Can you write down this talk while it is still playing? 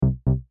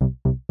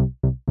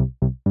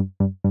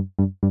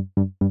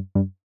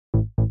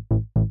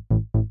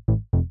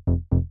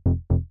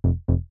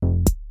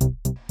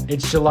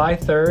It's July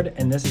 3rd,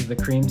 and this is the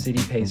Cream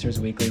City Pacers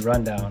Weekly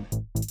Rundown.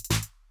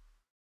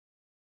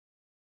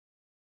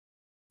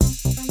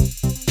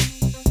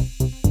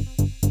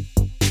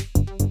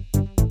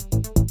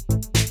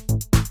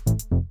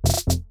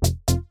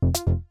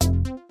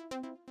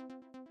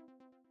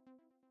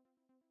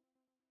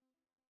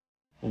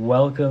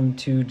 Welcome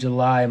to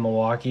July,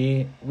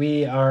 Milwaukee.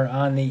 We are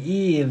on the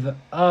eve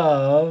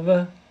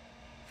of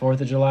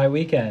 4th of July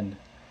weekend.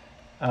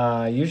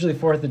 Usually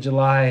 4th of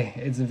July,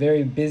 it's a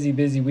very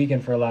busy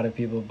weekend for a lot of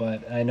people,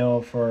 but I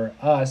know for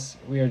us,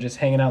 we are just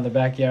hanging out in the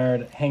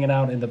backyard, hanging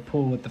out in the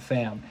pool with the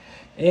fam.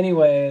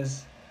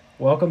 Anyways,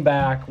 welcome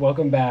back.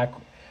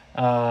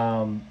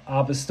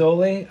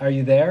 Apostoli, are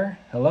you there?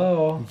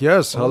 Hello?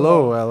 Yes,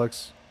 hello,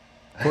 Alex.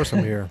 Of course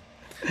I'm here.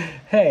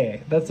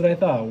 Hey, that's what I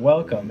thought.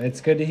 Welcome. It's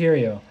good to hear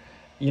you.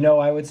 You know,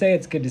 I would say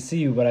it's good to see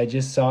you, but I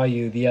just saw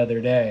you the other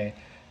day,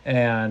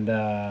 and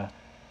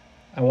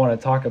I want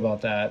to talk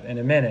about that in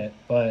a minute.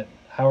 But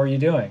how are you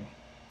doing?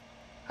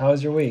 How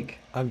was your week?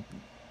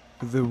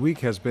 The week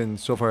has been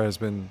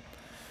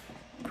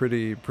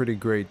pretty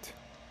great.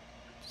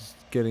 Just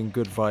getting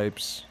good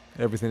vibes.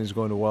 Everything is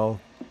going well.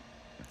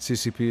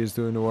 CCP is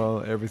doing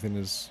well.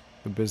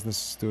 The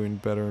business is doing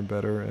better and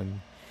better.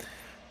 And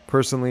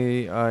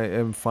personally, I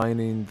am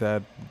finding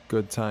that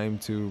good time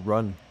to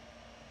run.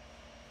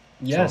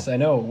 Yes, So, I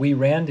know. We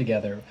ran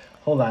together.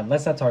 Hold on,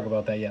 let's not talk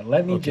about that yet.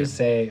 Let me okay. just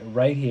say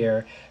right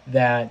here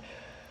that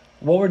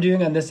what we're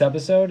doing on this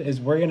episode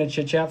is we're going to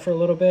chit chat for a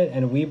little bit,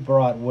 and we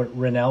brought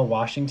Rennell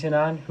Washington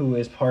on, who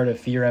is part of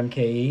Fear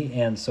MKE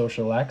and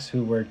Social X,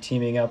 who we're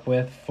teaming up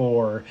with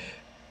for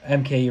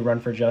MKE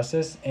Run for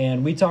Justice.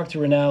 And we talked to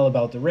Rennell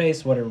about the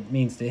race, what it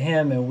means to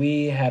him, and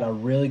we had a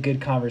really good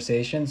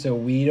conversation. So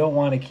we don't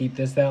want to keep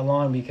this that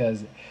long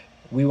because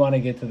we want to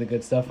get to the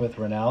good stuff with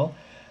Rennell.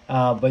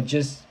 But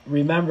just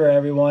remember,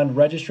 everyone,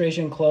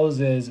 registration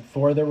closes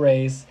for the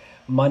race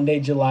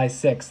Monday, July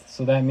 6th.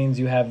 So that means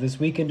you have this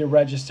weekend to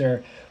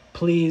register.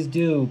 Please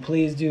do.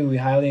 We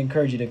highly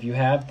encourage it. If you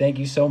have, thank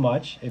you so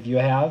much. If you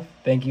have,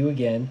 thank you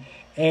again.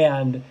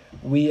 And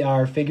we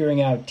are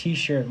figuring out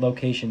t-shirt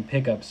location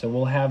pickup. So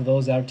we'll have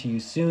those out to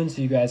you soon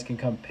so you guys can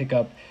come pick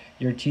up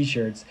your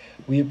t-shirts.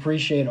 We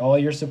appreciate all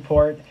your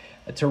support.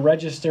 To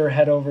register,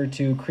 head over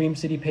to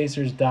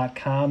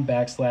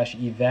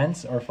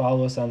creamcitypacers.com/events or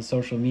follow us on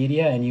social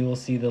media, and you will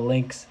see the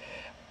links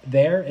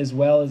there as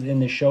well as in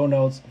the show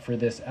notes for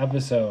this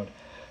episode.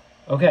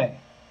 Okay,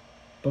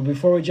 but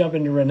before we jump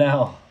into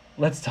Rennell,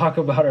 let's talk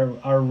about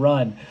our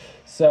run.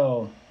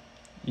 So,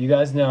 you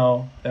guys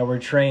know that we're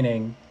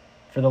training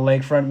for the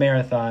Lakefront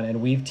Marathon,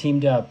 and we've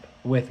teamed up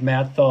with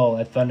Matt Thull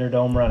at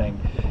Thunderdome Running.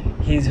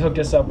 He's hooked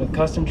us up with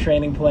custom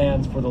training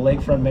plans for the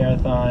Lakefront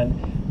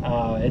Marathon.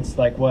 It's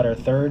like, our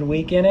third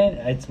week in it?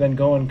 It's been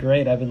going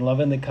great. I've been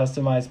loving the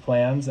customized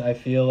plans. I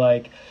feel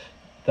like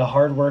the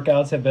hard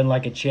workouts have been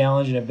like a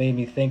challenge, and it made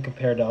me think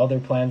compared to other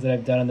plans that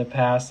I've done in the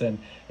past. And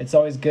it's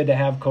always good to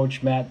have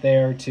Coach Matt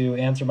there to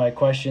answer my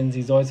questions.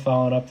 He's always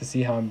following up to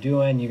see how I'm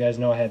doing. You guys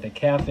know I had the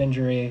calf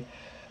injury.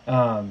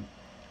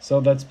 So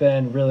that's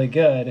been really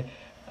good.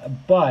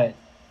 But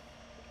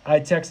I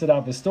texted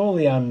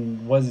Apostoli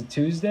on, was it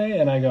Tuesday?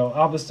 And I go,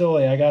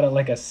 Apostoli, I got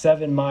a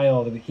 7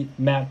 mile,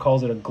 Matt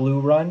calls it a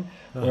glue run,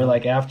 where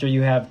like after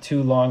you have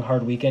 2 long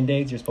hard weekend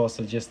days, you're supposed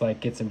to just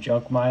like get some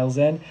junk miles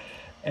in.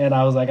 And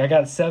I was like, I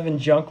got 7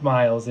 junk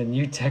miles, and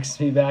you text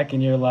me back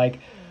and you're like,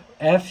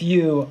 F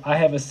you, I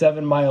have a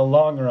 7 mile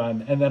long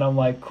run. And then I'm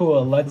like,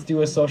 cool, let's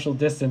do a social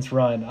distance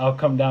run. I'll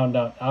come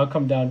downtown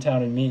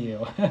and meet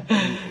you.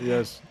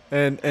 Yes.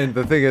 And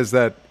the thing is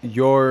that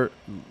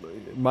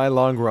my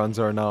long runs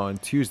are now on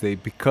Tuesday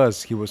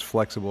because he was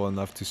flexible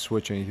enough to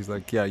switch, and he's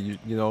like, yeah,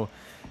 you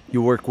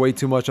work way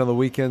too much on the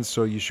weekends,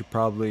 so you should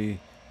probably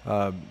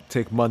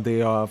take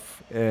Monday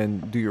off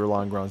and do your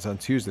long runs on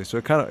Tuesday. So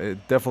it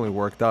definitely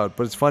worked out.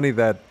 But it's funny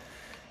that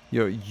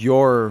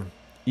your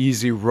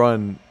easy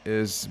run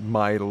is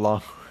my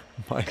long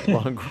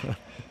run.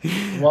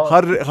 Well, How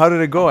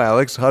did it go,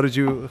 Alex? How did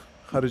you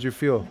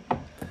feel?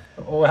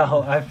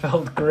 Well, I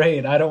felt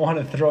great. I don't want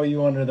to throw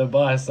you under the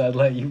bus. I'd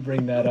let you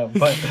bring that up.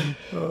 But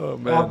Oh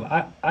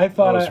man, I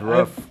thought that was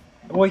rough.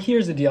 well,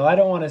 here's the deal. I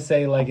don't want to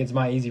say like it's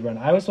my easy run.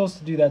 I was supposed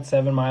to do that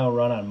 7 mile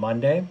run on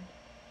Monday,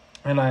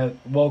 and I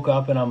woke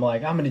up and I'm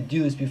like, I'm going to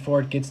do this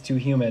before it gets too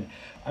humid.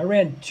 I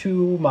ran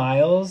 2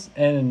 miles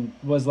and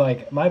was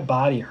like, my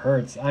body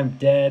hurts. I'm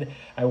dead.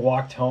 I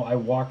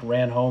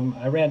ran home.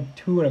 I ran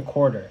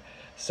 2.25.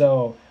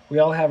 So we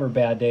all have our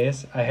bad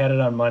days. I had it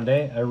on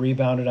Monday. I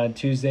rebounded on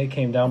Tuesday,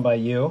 came down by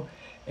you.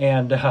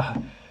 And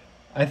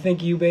I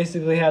think you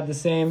basically had the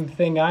same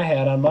thing I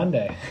had on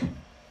Monday.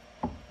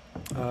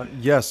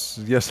 Yes,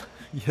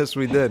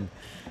 we did,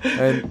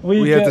 and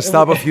we had to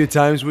stop a few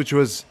times, which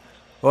was,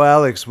 well,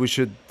 Alex, we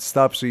should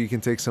stop so you can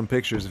take some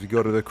pictures. If you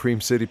go to the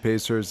Cream City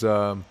Pacers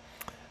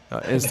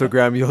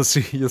Instagram,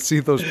 you'll see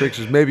those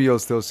pictures. Maybe you'll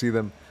still see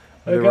them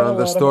when they were on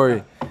the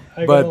story.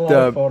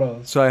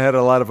 So I had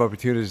a lot of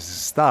opportunities to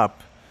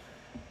stop.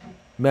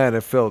 Man,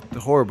 it felt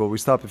horrible. We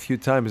stopped a few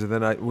times, and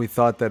then we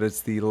thought that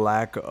it's the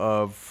lack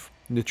of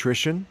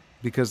nutrition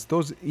because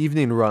those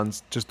evening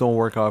runs just don't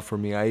work out for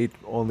me. I eat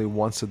only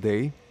once a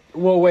day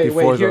Well,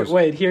 before those. here's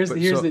But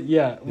here's so the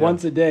yeah. yeah,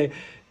 Once a day,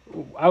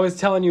 I was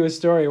telling you a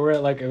story. We're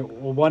at like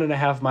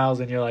 1.5 miles,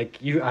 and you're like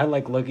I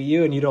like look at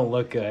you, and you don't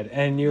look good,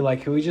 and you're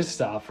like, can we just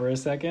stop for a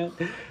second?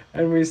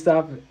 And we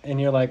stop,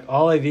 and you're like,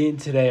 all I've eaten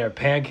today are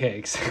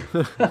pancakes.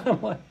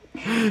 I'm like,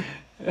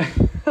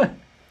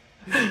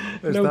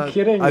 it's no not.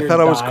 kidding. I You're thought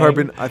I was dying.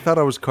 carbon. I thought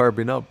I was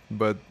carbing up,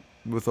 but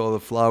with all the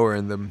flour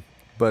in them.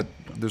 But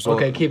there's all.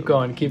 Okay, keep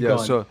going, keep Yeah.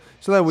 going. So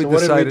then we So what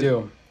did we decided.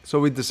 do? So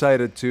we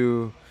decided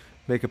to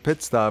make a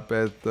pit stop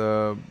at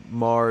the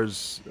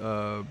Mars.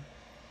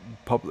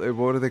 What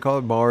do they call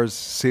it? Mars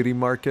City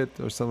Market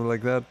or something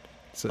like that.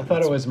 I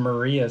thought it was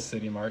Maria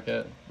City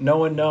Market. No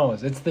one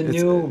knows. It's the It's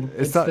new.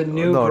 It's not the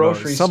new no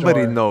grocery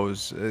somebody store.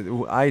 knows.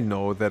 I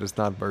know that it's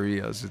not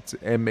Maria's. It's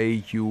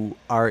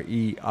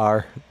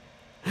Maurer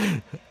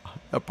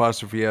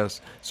apostrophe S.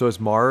 So it's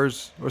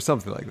Mars or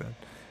something like that.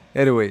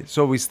 Anyway,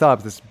 so we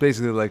stopped. It's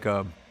basically like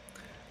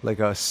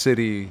a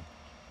city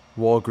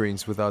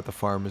Walgreens without the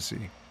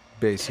pharmacy,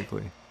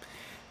 basically.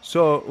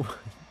 So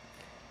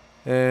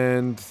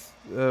and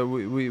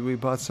we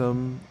bought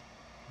some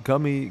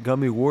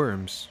gummy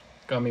worms.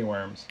 Gummy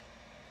worms,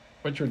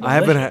 which were I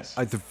haven't had.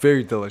 delicious. They're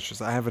very delicious.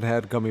 I haven't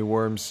had gummy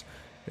worms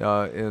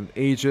in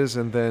ages,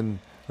 and then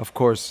of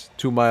course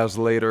 2 miles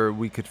later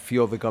we could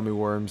feel the gummy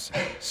worms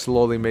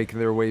slowly making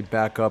their way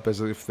back up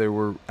as if they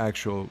were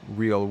actual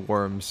real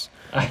worms.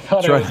 I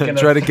thought Try- I was gonna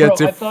try to get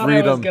to I thought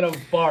I was freedom. gonna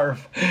barf.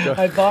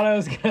 I thought I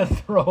was gonna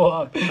throw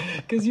up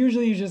because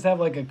usually you just have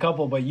like a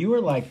couple, but you were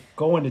like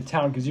going to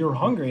town because you were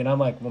hungry, and I'm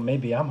like, well,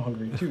 maybe I'm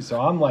hungry too.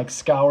 So I'm like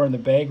scouring the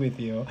bag with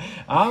you.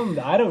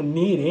 I don't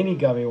need any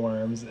gummy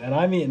worms, and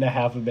I'm eating a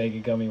half a bag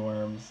of gummy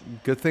worms.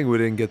 Good thing we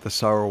didn't get the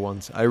sour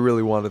ones. I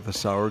really wanted the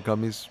sour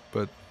gummies,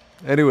 but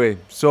anyway,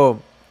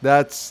 so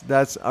that's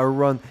our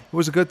run. It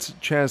was a good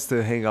chance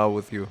to hang out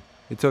with you.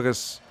 It took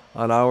us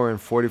an hour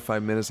and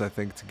 45 minutes, I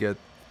think, to get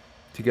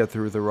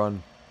through the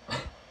run.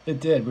 It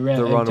did. We ran.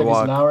 The It run took us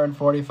walk. an hour and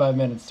 45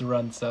 minutes to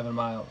run 7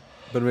 miles.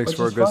 But it makes Which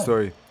for a is good fun.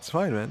 story. It's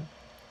fine, man.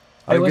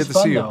 I It don't was get to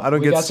fun, see you. though. I don't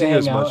We get got to to see you hang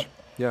as out. much.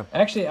 Yeah.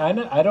 Actually,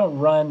 I don't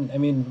run. I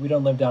mean, we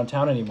don't live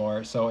downtown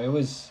anymore, so it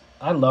was.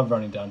 I love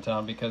running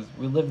downtown because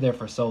we lived there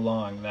for so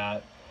long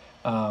that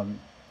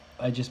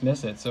I just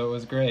miss it. So it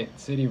was great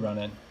city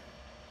running.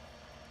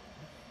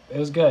 It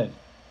was good,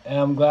 and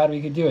I'm glad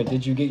we could do it.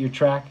 Did you get your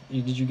track?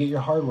 Did you get your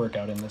hard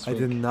workout in this I week?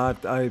 did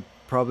not. I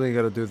probably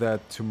got to do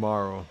that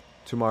tomorrow.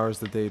 Tomorrow's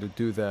the day to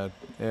do that.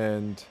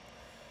 And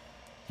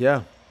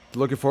yeah,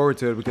 looking forward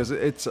to it because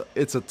it's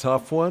a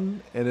tough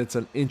one and it's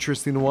an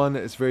interesting one.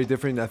 It's very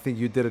different. I think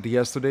you did it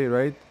yesterday,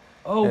 right?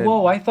 Oh, And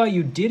whoa! I thought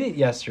you did it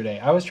yesterday.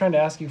 I was trying to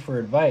ask you for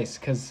advice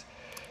because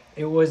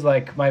it was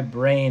like my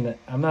brain.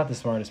 I'm not the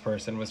smartest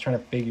person. Was trying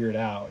to figure it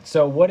out.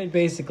 So what it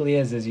basically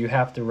is you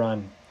have to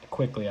run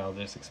quickly. I'll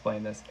just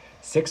explain this.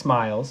 6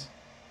 miles.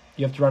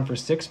 You have to run for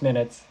 6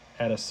 minutes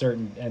at a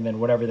certain, and then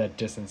whatever that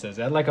distance is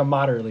at like a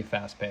moderately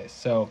fast pace.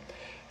 So,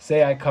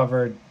 say I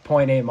covered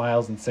 0.8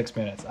 miles in 6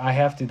 minutes. I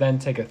have to then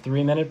take a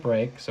 3 minute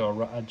break, so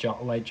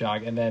light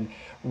jog, and then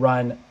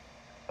run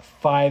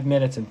 5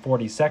 minutes and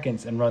 40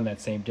 seconds and run that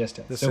same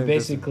distance. The So same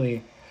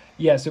basically,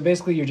 yeah, so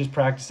basically you're just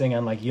practicing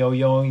on like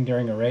yo-yoing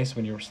during a race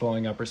when you're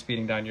slowing up or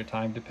speeding down your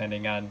time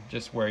depending on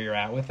just where you're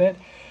at with it.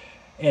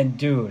 And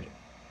dude,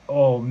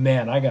 oh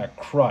man, I got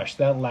crushed.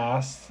 That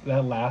last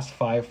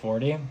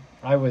 540,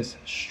 I was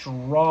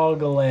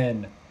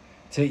struggling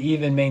to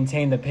even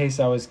maintain the pace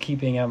I was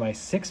keeping at my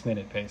 6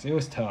 minute pace. It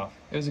was tough.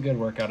 It was a good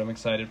workout. I'm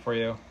excited for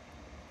you.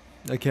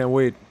 I can't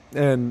wait.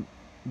 And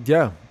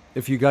yeah,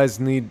 if you guys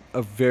need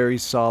a very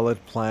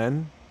solid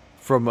plan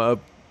from a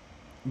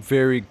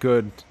very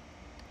good,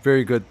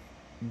 very good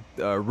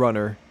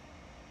runner,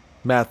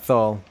 Matt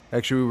Thal.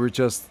 Actually, we were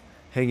just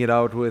hanging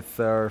out with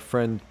our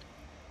friend,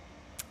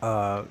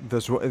 our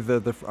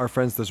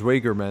friends, the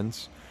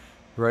Zwagermans,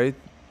 right?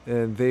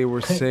 And they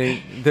were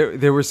saying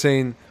they were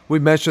saying we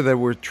mentioned that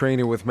we're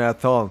training with Matt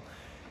Thal,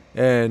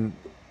 and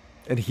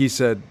he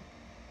said,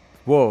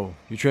 "Whoa,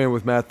 you training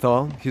with Matt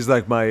Thal? He's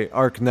like my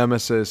arch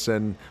nemesis,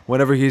 and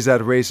whenever he's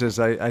at races,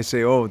 I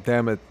say, oh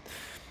damn it,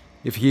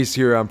 if he's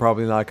here, I'm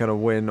probably not gonna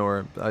win,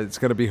 or it's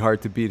gonna be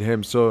hard to beat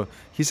him." So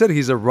he said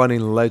he's a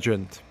running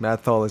legend.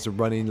 Matt Thal is a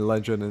running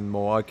legend in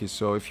Milwaukee.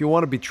 So if you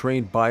want to be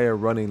trained by a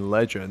running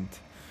legend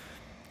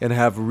and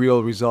have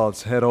real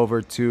results, head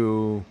over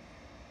to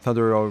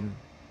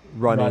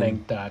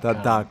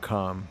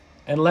thunderroadrunning.com.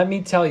 And let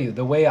me tell you,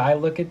 the way I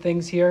look at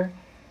things here,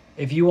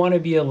 if you want to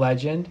be a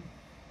legend,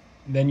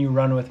 then you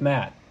run with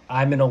Matt.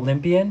 I'm an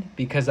Olympian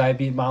because I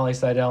beat Molly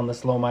Seidel in the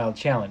Slow Mile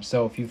Challenge.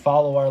 So if you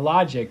follow our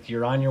logic,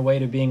 you're on your way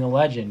to being a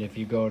legend if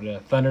you go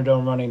to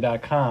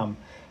thunderdomerunning.com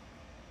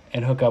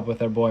and hook up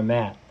with our boy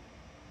Matt.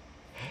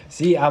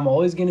 See, I'm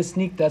always going to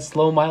sneak that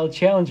Slow Mile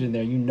Challenge in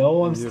there. You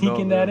know I'm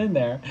sneaking that in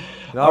there.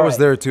 I was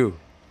there too,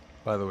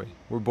 by the way.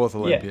 We're both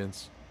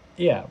Olympians.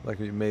 Yeah. Like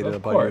you made it Of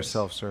about course.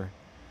 yourself, sir.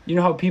 You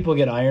know how people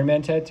get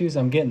Ironman tattoos?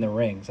 I'm getting the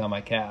rings on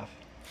my calf.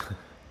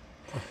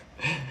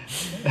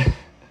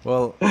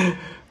 Well,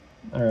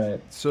 All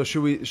right. So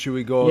should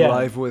we go Yeah.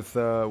 live with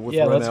Yeah,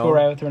 let's go Renell?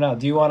 right with Renell.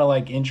 Do you want to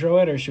like intro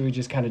it or should we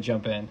just kind of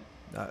jump in?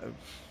 Uh,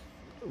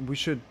 we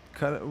should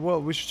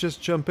we should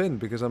just jump in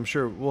because I'm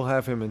sure we'll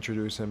have him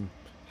introduce Yeah,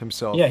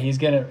 himself. he's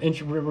gonna.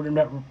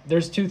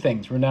 There's two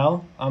things.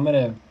 Renell's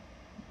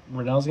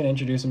gonna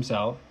introduce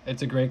himself.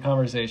 It's a great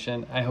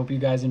conversation. I hope you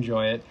guys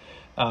enjoy it.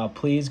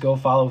 Please go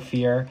follow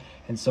Fear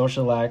and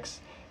Social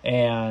X.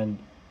 And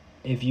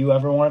if you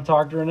ever want to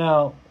talk to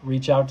Renell,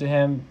 reach out to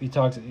him.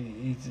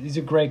 He's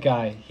a great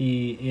guy.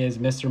 He is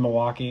Mr.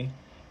 Milwaukee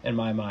in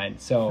my mind.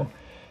 So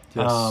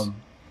Yes. um,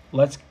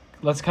 let's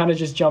let's kind of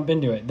just jump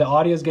into it. The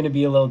audio is going to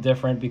be a little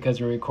different because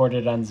we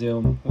recorded on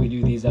Zoom. We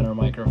do these on our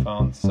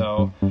microphones.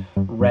 So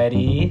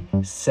ready,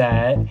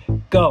 set,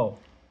 go.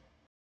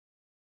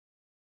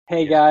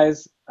 Hey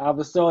guys,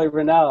 Abasoli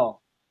Renell.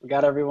 We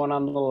got everyone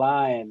on the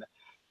line.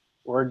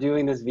 We're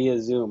doing this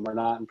via Zoom. We're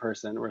not in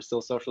person. We're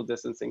still social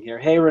distancing here.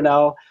 Hey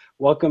Renell,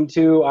 welcome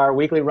to our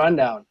weekly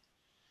rundown.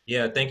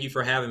 Yeah, thank you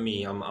for having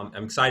me. I'm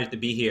excited to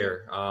be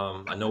here.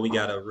 I know we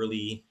got a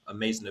really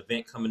amazing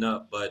event coming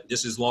up, but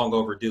this is long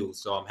overdue.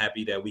 So I'm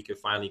happy that we could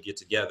finally get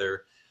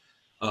together,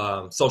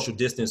 social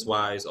distance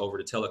wise, over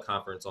the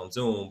teleconference on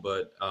Zoom.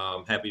 But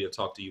happy to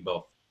talk to you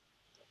both.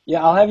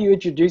 Yeah, I'll have you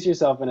introduce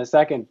yourself in a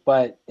second,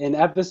 but in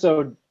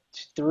episode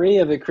three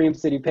of the Cream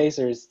City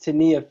Pacers,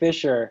 Tania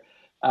Fisher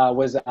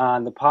was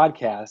on the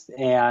podcast,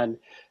 and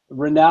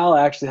Renell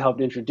actually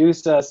helped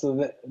introduce us.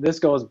 So this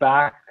goes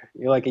back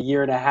like a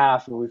year and a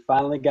half, and we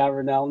finally got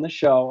Renell on the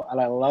show, and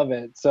I love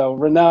it. So,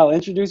 Renell,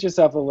 introduce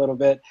yourself a little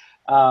bit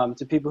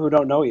to people who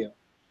don't know you.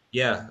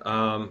 Yeah.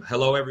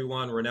 Hello,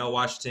 everyone. Renell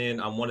Washington.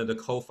 I'm one of the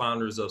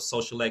co-founders of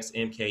SocialX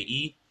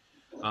MKE.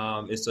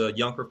 It's a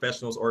young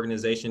professionals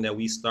organization that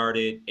we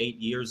started 8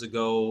 years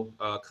ago,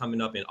 coming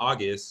up in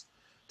August,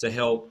 to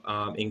help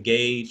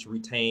engage,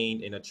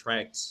 retain, and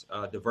attract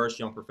diverse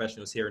young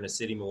professionals here in the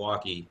city of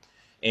Milwaukee.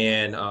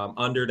 And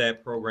under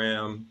that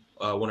program,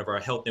 one of our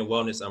health and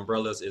wellness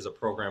umbrellas is a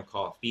program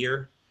called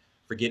FEAR,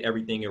 Forget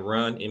Everything and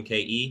Run,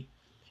 MKE.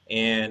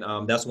 And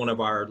that's one of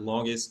our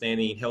longest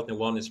standing health and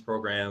wellness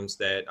programs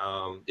that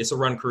it's a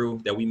run crew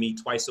that we meet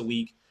twice a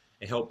week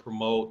and help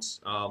promote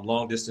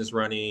long distance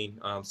running,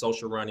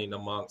 social running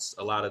amongst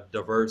a lot of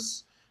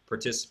diverse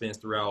participants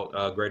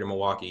throughout greater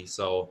Milwaukee.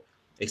 So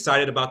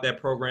excited about that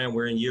program.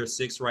 We're in year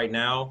 6 right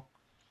now,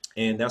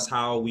 and that's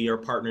how we are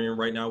partnering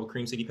right now with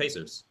Cream City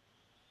Pacers.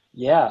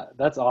 Yeah,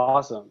 that's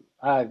awesome.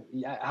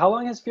 How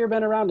long has Fear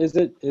been around? Is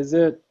it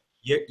Did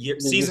you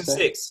Season say?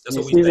 6. That's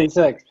Yeah, what we say. season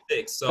six.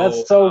 Six. That's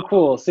So so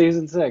cool.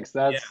 Season six.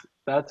 yeah,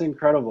 That's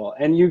incredible.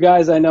 And you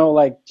guys, I know,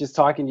 like just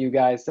talking to you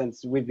guys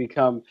since we've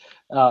become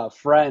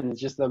friends,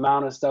 just the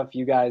amount of stuff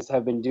you guys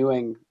have been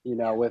doing,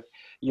 with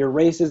your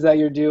races that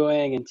you're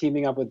doing and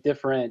teaming up with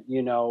different,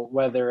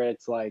 whether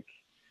it's like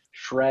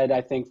Shred,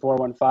 I think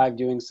 415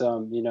 doing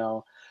some,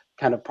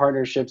 kind of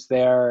partnerships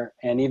there.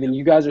 And even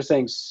you guys are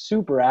saying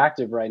super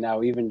active right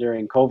now, even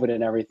during COVID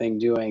and everything,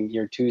 doing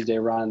your Tuesday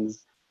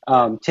runs,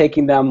 yeah,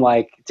 taking them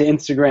like to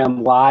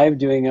Instagram live,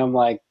 doing them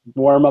like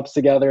warm ups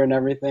together and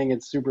everything.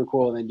 It's super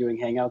cool. And then doing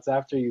hangouts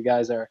after. You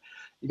guys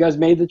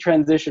made the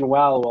transition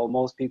well. While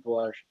most people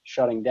are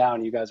shutting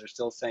down, you guys are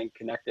still staying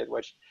connected,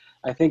 which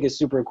I think is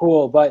super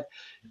cool. But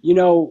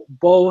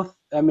both.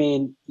 I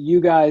mean, you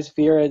guys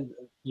fear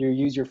you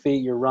use your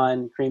feet, you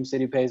run. Cream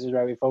City Pacers,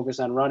 right? We focus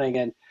on running,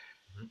 and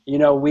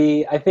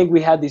mhm, I think we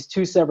had these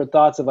two separate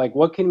thoughts of like,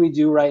 what can we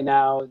do right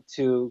now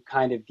to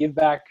kind of give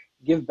back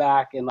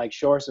and like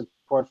show our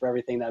support for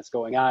everything that's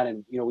going on.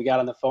 And we got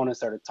on the phone and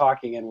started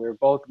talking, and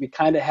we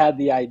kind of had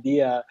the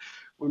idea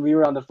when we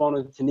were on the phone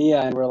with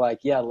Tania, and we're like,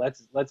 yeah,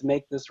 let's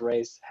make this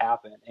race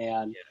happen.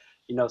 And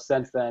yeah,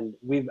 since then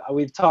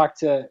we've talked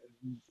to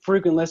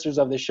frequent listeners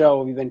of the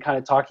show. We've been kind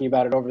of talking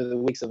about it over the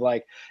weeks of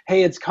like,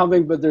 hey, it's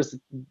coming, but there's a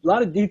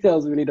lot of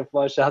details we need to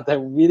flush out that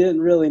we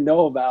didn't really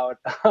know about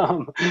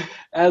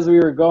as we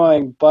were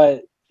going.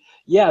 But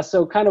yeah,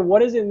 so kind of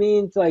what does it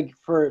mean to, like,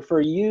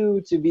 for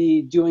you to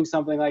be doing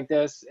something like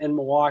this in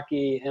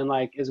Milwaukee, and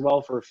like as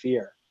well for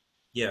Fear?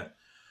 yeah.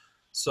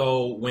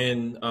 So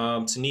when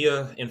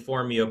Tania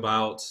informed me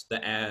about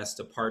the ask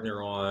to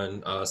partner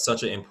on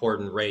such an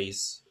important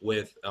race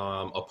with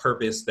a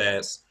purpose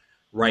that's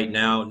right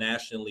now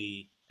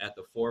nationally at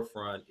the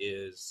forefront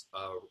is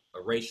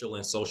a racial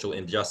and social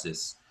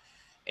injustice.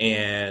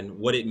 And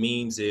what it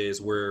means is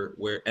we're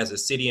as a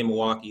city in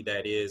Milwaukee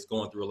that is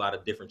going through a lot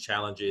of different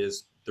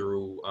challenges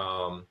through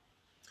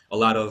a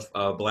lot of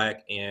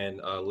Black and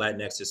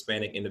Latinx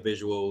Hispanic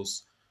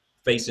individuals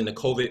facing the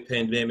COVID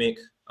pandemic.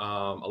 A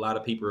lot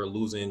of people are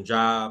losing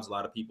jobs. A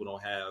lot of people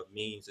don't have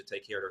means to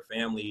take care of their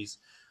families.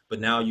 But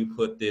now you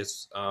put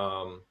this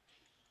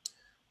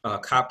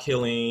cops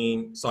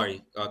killing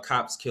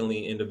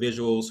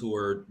individuals who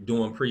are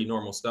doing pretty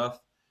normal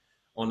stuff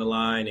on the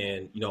line,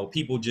 and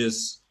people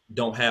just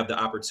don't have the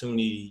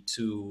opportunity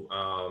to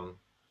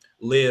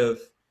live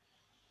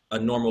a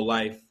normal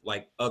life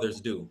like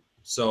others do.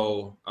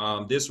 So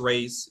this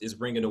race is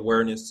bringing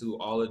awareness to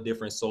all the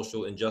different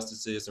social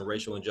injustices and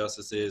racial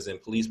injustices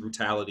and police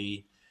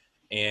brutality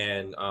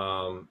and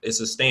it's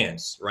a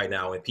stance right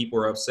now, and people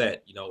are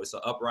upset. You know, it's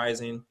an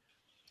uprising.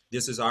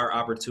 This is our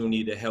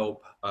opportunity to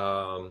help.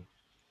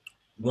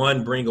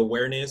 One, bring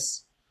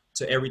awareness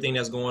to everything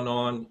that's going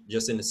on.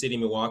 Just in the city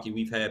of Milwaukee,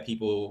 we've had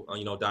people,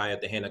 die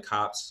at the hand of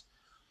cops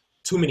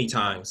too many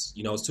times.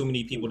 You know, it's too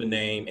many people to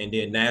name. And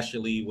then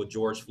nationally with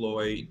George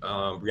Floyd,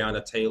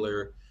 Breonna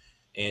Taylor,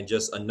 and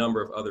just a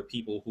number of other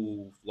people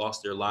who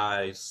lost their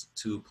lives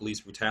to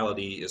police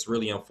brutality. It's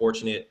really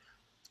unfortunate,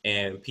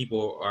 and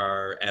people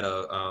are at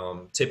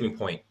a tipping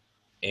point.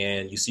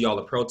 And you see all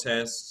the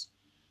protests.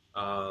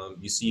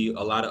 You see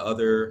a lot of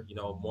other,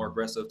 more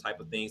aggressive type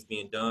of things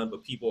being done,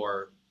 but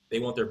they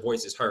want their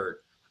voices heard.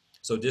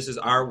 So this is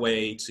our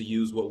way to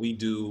use what we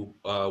do,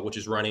 which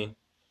is running,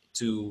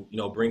 to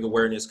bring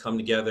awareness, come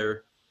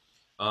together.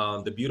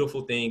 The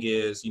beautiful thing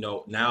is,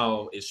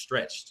 now it's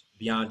stretched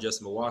beyond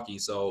just Milwaukee,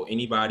 so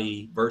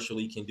anybody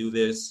virtually can do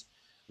this.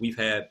 We've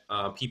had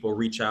people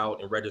reach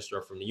out and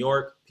register from New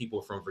York,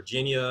 people from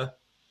Virginia,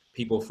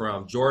 people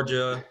from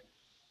Georgia,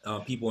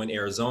 people in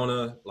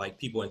Arizona, like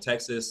people in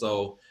Texas.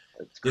 So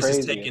It's this is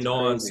crazy. taking It's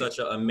on crazy. such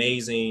an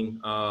amazing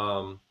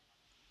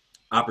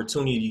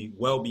opportunity,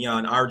 well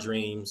beyond our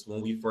dreams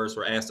when we first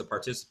were asked to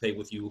participate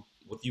with you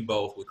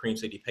both with Cream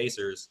City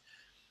Pacers.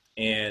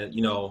 And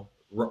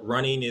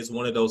running is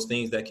one of those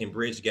things that can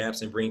bridge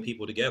gaps and bring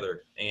people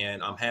together.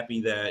 And I'm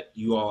happy that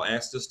you all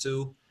asked us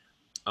to.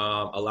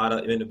 A lot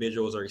of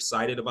individuals are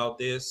excited about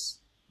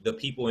this. The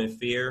people in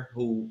fear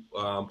who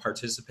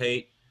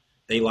participate,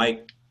 they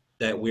like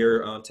that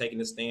we're taking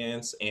the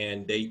stance,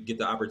 and they get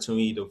the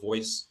opportunity to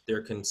voice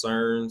their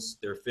concerns,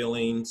 their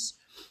feelings,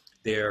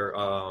 their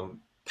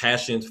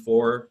passions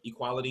for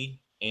equality.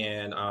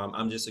 And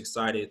I'm just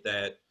excited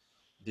that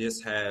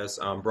this has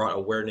brought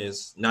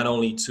awareness not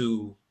only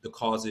to the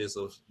causes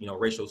of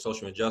racial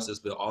social injustice,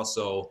 but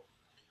also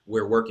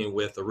we're working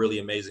with a really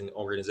amazing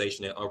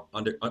organization at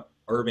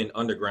Urban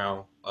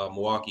Underground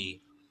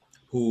Milwaukee,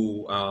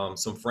 who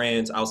some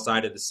friends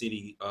outside of the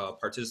city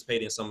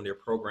participate in some of their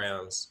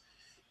programs,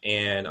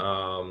 and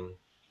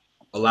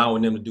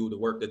allowing them to do the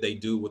work that they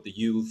do with the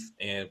youth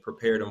and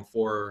prepare them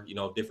for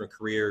different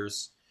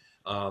careers,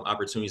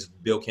 opportunities to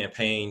build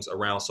campaigns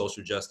around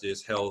social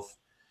justice, health,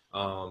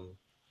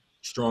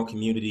 strong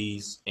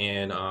communities,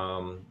 and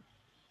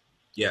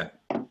yeah.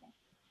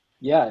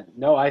 Yeah,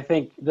 no, I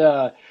think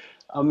the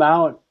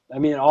amount, I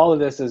mean, all of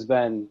this has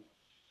been,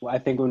 I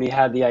think when we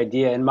had the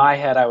idea in my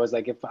head, I was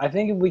like, if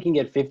we can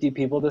get 50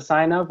 people to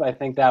sign up, I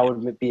think that Yeah,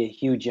 would be a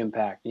huge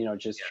impact,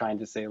 just yeah, trying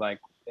to say like,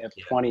 if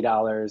yeah,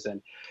 $20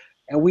 and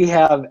we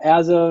have,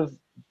 as of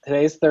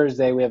today's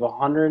Thursday, we have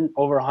 100,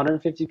 over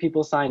 150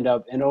 people signed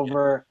up and yeah,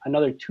 over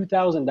another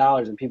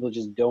 $2,000 and people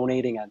just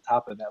donating on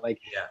top of that. Like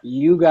yeah,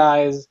 you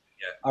guys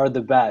yeah, are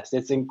the best.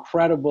 It's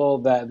incredible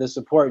that the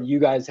support you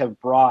guys have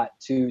brought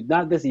to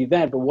not this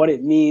event, but what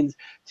it means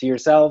to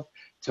yourself,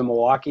 to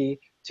Milwaukee,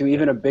 to yeah,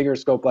 even a bigger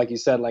scope, like you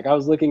said. Like I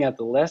was looking at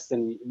the list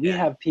and we yeah,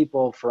 have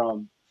people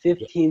from yeah,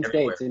 15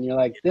 everywhere. states and you're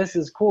like, Yeah, this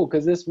is cool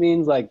because this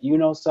means like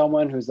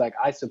someone who's like,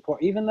 I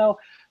support, even though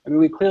I mean,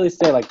 we clearly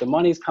say like the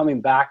money's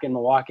coming back in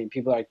Milwaukee, and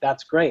people are like,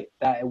 "That's great.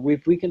 That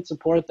if we can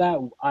support that,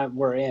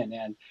 we're in."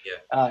 And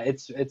yeah,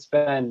 it's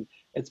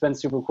been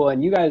super cool.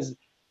 And you guys,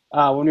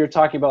 when we were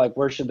talking about like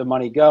where should the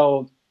money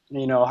go,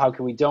 how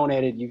can we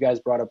donate it? You guys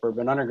brought up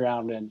Urban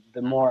Underground, and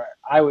the more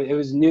it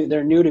was new,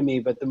 they're new to me,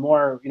 but the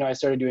more I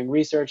started doing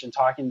research and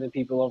talking to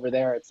people over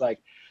there, it's like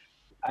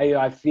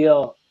I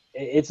feel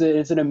it's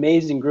an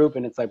amazing group,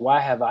 and it's like, why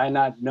have I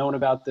not known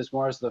about this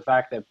more? So the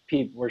fact that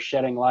people were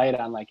shedding light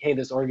on like, hey,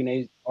 this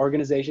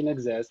organization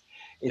exists.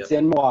 yeah, It's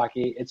in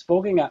Milwaukee. It's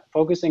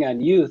focusing on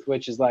youth,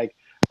 which is like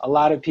a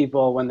lot of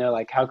people when they're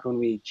like, how can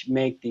we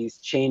make these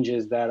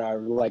changes that are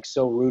like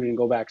so rooted and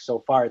go back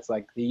so far? It's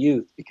like the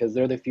youth, because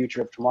they're the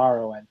future of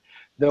tomorrow, and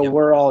though yeah,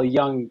 we're all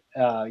young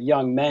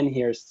men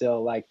here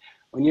still, like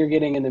when you're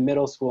getting into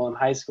middle school and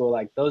high school,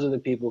 like those are the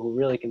people who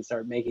really can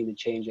start making the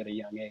change at a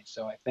young age.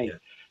 So I think yeah.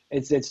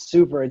 it's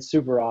super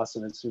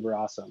awesome. It's super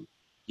awesome.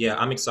 Yeah,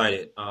 I'm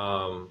excited.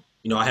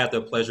 I had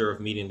the pleasure of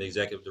meeting the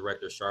executive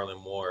director,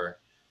 Charlene Moore,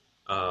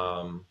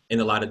 in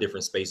a lot of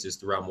different spaces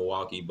throughout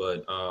Milwaukee.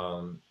 But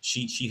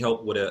she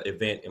helped with an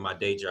event in my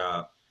day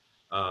job.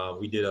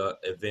 We did a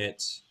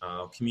event,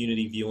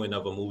 community viewing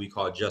of a movie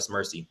called Just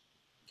Mercy,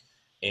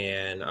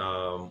 and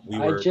we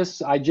were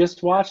I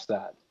just watched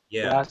that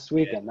yeah. last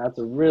weekend. That's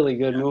a really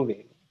good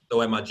movie.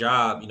 So at my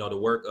job, the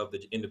work of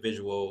the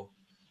individual,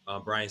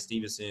 Brian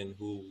Stevenson,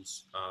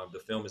 who's the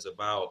film is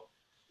about,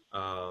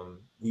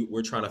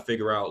 we're trying to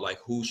figure out like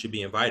who should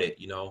be invited,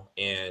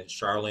 and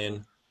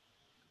Charlene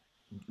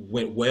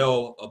went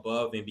well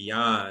above and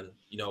beyond,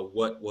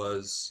 what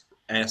was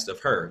asked of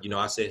her.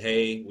 I said,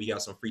 hey, we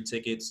got some free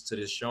tickets to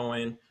this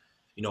showing,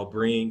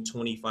 bring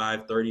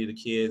 25, 30 of the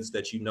kids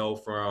that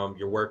from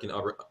your work in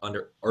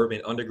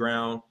Urban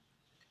Underground.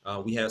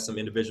 We had some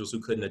individuals who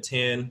couldn't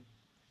attend.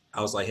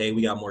 I was like, hey,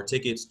 we got more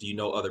tickets. Do you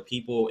know other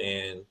people?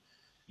 And,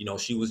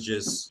 she was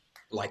just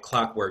like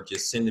clockwork,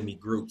 just sending me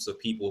groups of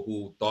people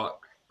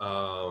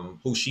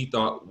who she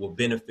thought would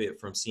benefit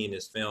from seeing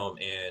this film.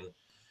 And,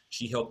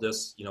 she helped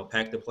us,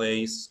 pack the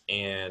place.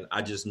 And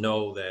I just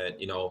know that,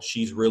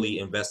 she's really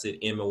invested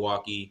in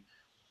Milwaukee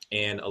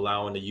and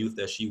allowing the youth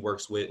that she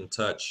works with and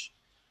touch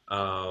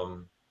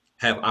um,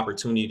 have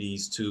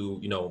opportunities to,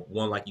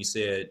 one, like you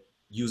said,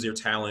 use their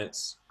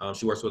talents.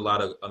 She works with a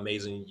lot of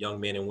amazing young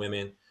men and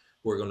women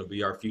who are going to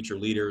be our future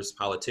leaders,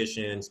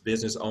 politicians,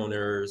 business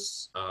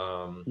owners,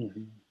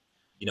 Mhm.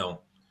 you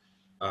know,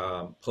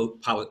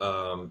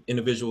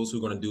 individuals who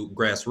are going to do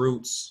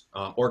grassroots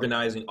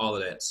organizing, all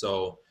of that.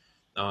 So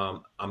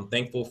I'm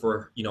thankful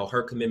for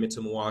her commitment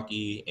to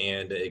Milwaukee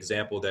and the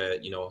example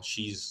that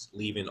she's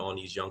leaving on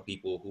these young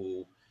people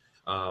who,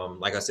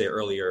 like I said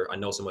earlier, I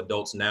know some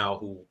adults now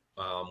who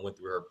went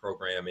through her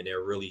program, and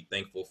they're really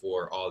thankful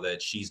for all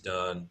that she's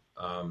done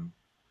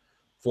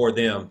for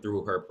them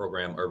through her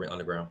program, Urban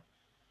Underground.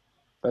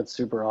 That's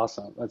super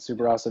awesome. That's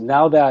super awesome.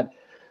 Now that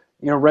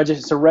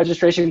so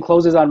registration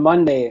closes on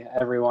Monday,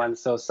 everyone.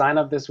 So sign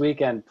up this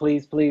weekend,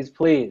 please, please,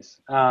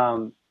 please.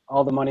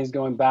 All the money's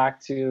going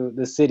back to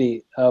the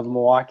city of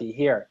Milwaukee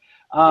here.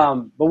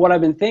 But what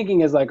I've been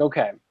thinking is like,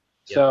 okay,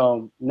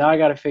 so now I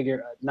got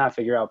to not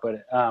figure out,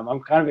 but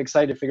I'm kind of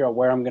excited to figure out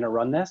where I'm going to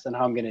run this and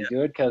how I'm going to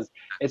do it, because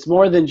it's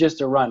more than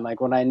just a run.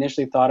 Like when I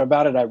initially thought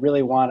about it, I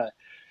really want to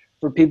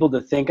for people to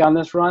think on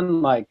this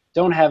run. Like,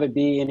 don't have it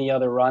be any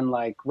other run.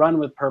 Like, run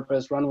with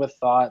purpose, run with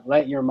thought,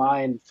 let your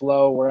mind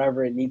flow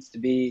wherever it needs to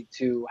be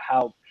to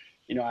help.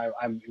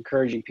 I'm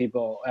encouraging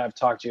people I've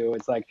talked to.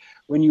 It's like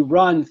when you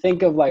run,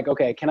 think of like,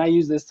 okay, can I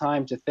use this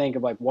time to think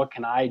of like, what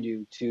can I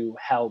do to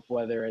help,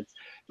 whether it's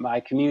my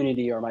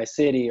community or my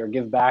city, or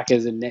give back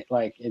as to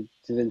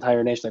the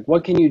entire nation. Like,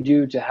 what can you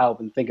do to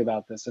help, and think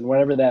about this, and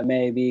whatever that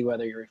may be,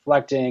 whether you're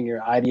reflecting, you're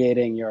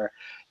ideating, you're,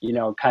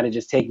 kind of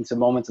just taking some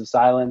moments of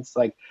silence,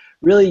 like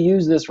really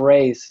use this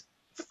race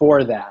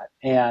for that.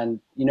 And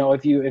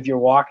if you're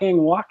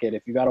walking, walk it.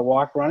 If you got to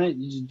walk, run it.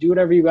 You just do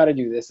whatever you got to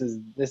do. This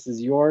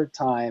is your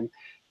time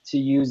to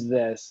use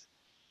this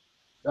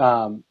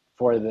for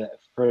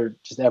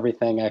just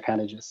everything I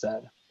kind of just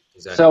said.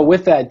 Exactly. So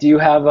with that, do you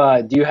have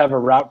a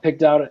route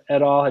picked out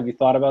at all? Have you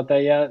thought about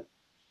that yet?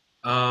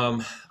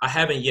 I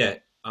haven't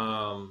yet.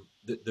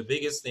 The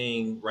biggest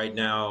thing right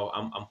now,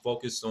 I'm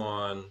focused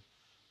on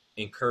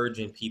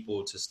encouraging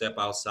people to step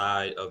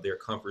outside of their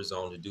comfort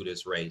zone to do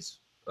this race,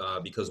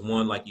 because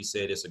one, like you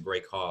said, it's a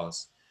great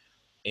cause,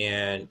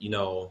 and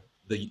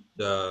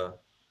the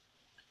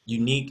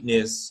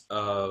uniqueness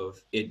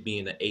of it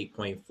being an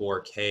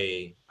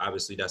 8.4K.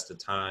 Obviously, that's the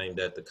time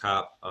that the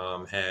cop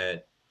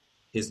had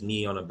his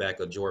knee on the back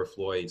of George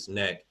Floyd's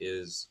neck.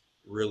 Is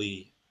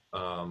really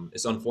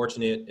it's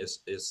unfortunate.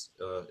 It's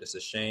a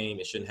shame.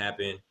 It shouldn't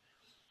happen.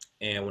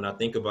 And when I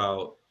think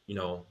about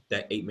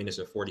that 8 minutes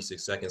and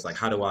 46 seconds, like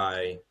how do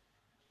I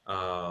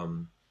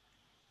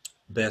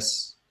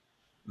best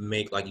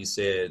make, like you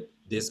said,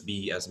 this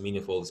be as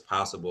meaningful as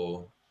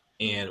possible?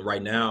 And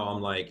right now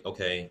I'm like,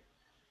 okay,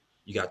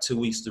 you got 2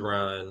 weeks to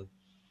run.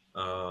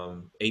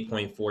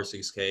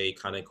 8.46K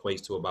kind of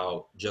equates to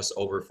about just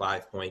over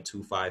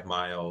 5.25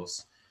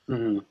 miles.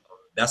 Mm-hmm.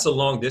 That's a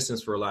long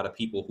distance for a lot of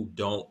people who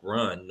don't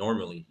run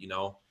normally,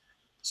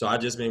 So I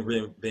just been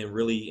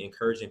really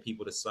encouraging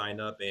people to sign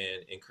up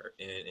and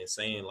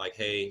saying like,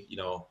 hey,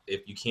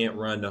 if you can't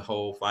run the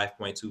whole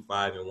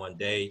 5.25 in one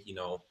day,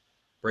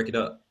 break it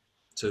up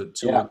to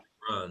two or three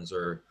runs,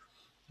 or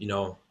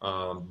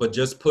but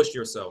just push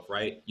yourself,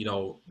 right?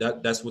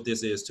 That's what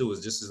this is too.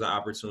 Is this is an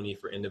opportunity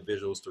for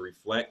individuals to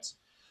reflect,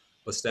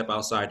 but step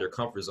outside their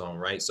comfort zone,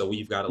 right? So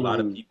we've got a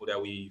lot of people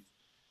that we've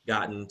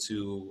gotten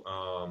to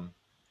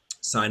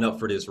sign up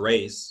for this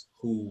race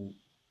who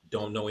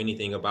don't know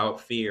anything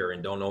about fear,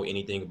 and don't know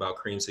anything about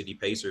Cream City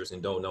Pacers,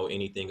 and don't know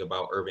anything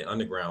about Urban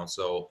Underground.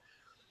 So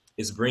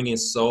it's bringing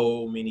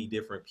so many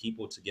different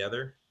people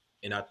together.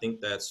 And I think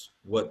that's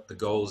what the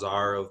goals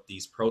are of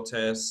these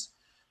protests.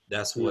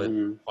 That's what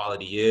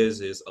quality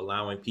is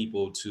allowing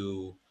people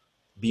to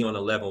be on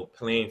a level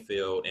playing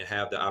field and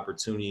have the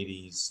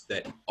opportunities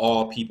that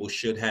all people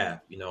should have,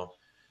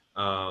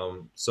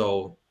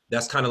 So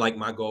that's kind of like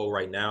my goal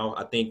right now.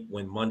 I think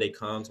when Monday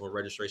comes, when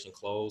registration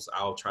closes,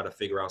 I'll try to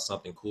figure out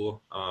something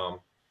cool.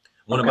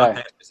 One of my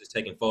passions is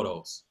taking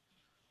photos.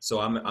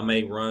 So I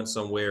may run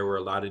somewhere where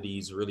a lot of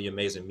these really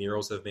amazing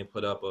murals have been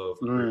put up of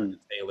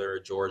Taylor,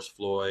 George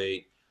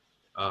Floyd,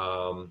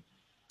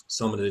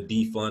 some of the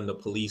defund the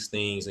police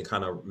things, and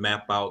kind of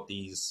map out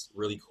these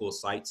really cool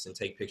sites and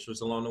take pictures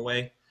along the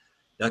way.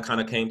 That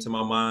kind of came to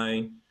my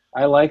mind.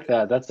 I like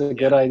that. That's a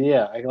good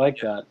idea. I like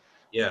that.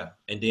 Yeah.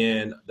 And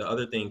then the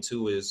other thing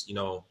too is,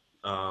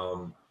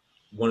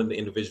 one of the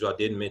individuals I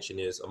didn't mention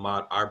is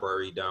Ahmaud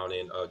Arbery down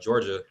in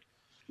Georgia.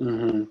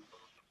 Mm-hmm.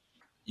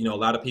 A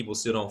lot of people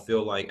still don't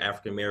feel like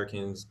African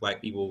Americans,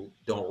 Black people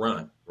don't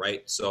run,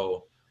 right?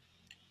 So,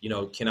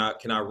 can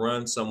I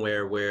run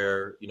somewhere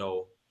where,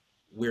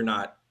 we're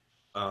not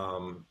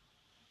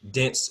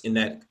dense in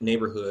that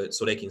neighborhood,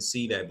 so they can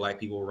see that Black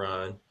people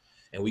run,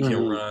 and we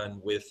can run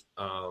with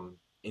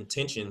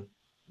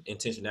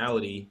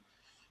intentionality,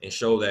 and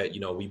show that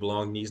we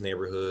belong in these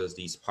neighborhoods,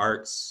 these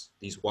parks,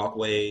 these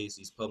walkways,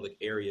 these public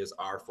areas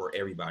are for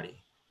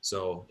everybody.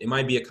 So it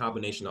might be a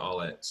combination of all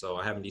that. So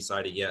I haven't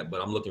decided yet,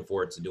 but I'm looking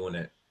forward to doing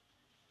that.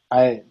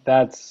 I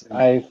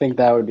think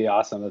that would be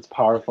awesome. That's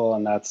powerful,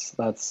 and that's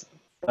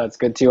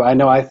good too. I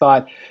know I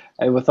thought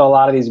with a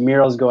lot of these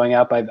murals going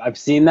up, I've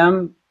seen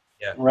them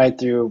Yeah. right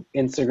through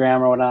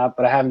Instagram or whatnot,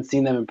 but I haven't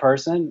seen them in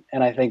person,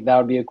 and I think that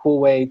would be a cool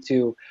way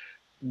to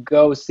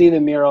go see the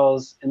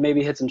murals and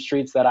maybe hit some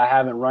streets that I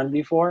haven't run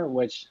before,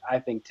 which I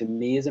think to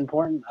me is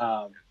important.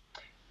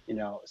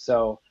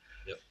 So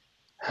Yep.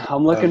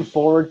 I'm looking Um,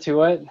 forward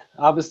to it.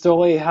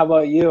 Apostoli, how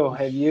about you?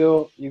 Have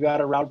you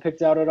got a route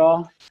picked out at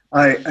all?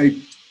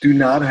 I do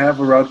not have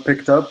a route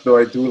picked up, though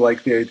I do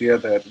like the idea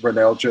that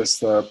Renell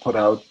just put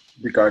out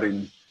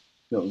regarding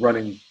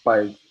running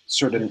by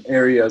certain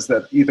areas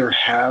that either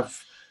have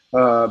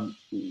um,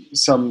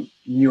 some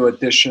new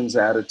additions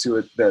added to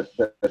it that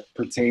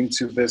pertain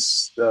to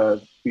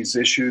these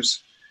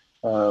issues,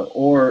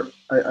 or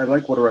I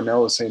like what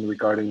Renell is saying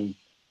regarding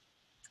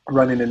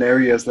running in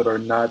areas that are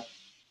not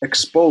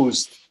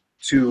exposed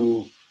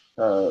to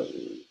uh,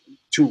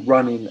 to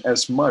running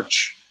as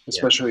much, Yeah.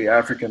 especially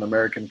African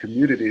American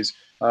communities.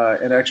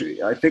 And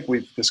actually, I think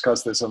we've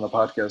discussed this on the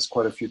podcast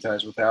quite a few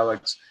times with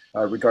Alex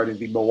regarding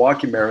the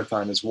Milwaukee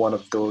Marathon is one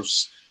of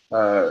those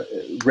uh,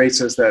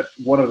 races that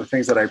one of the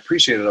things that I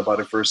appreciated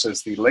about it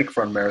versus the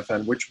Lakefront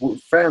Marathon, which we're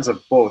fans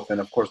of both. And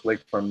of course,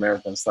 Lakefront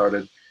Marathon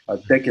started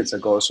decades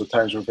ago, so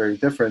times were very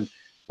different.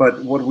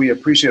 But what we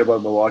appreciate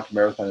about Milwaukee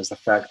Marathon is the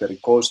fact that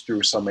it goes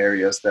through some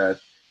areas that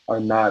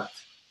are not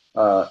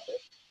uh,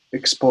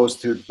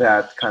 exposed to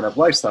that kind of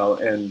lifestyle.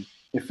 And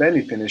if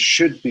anything, it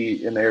should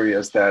be in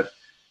areas that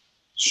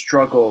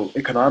struggle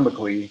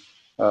economically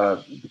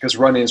because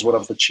running is one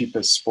of the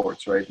cheapest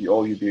sports, right?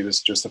 All you need is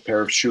just a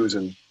pair of shoes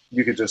and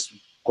you could just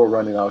go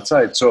running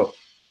outside. So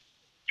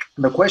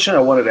the question I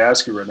wanted to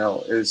ask you,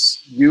 Renell,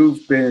 is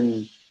you've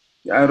been,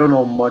 I don't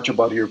know much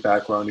about your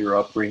background, your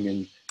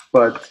upbringing,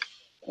 but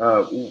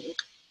uh,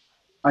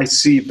 I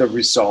see the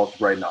result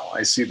right now.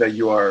 I see that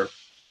you are,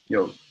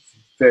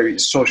 very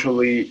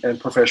socially and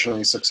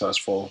professionally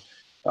successful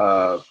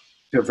to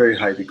a very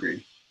high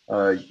degree.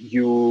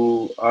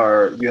 You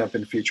have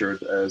been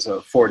featured as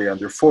a 40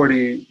 under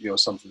 40.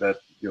 Something that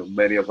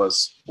many of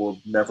us will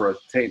never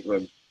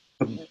attain.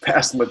 The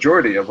vast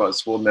majority of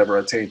us will never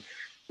attain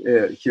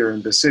here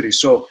in the city.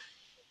 So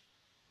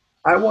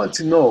I want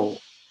to know,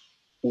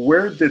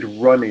 where did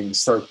running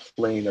start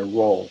playing a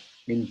role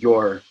in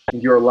your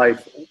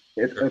life?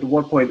 At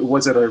what point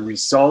was it a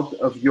result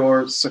of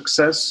your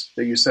success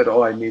that you said,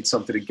 "Oh, I need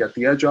something to get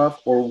the edge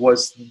off," or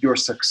was your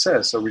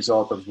success a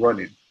result of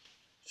running?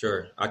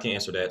 Sure, I can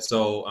answer that.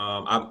 So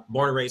I'm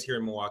born and raised here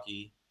in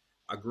Milwaukee.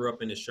 I grew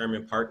up in the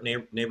Sherman Park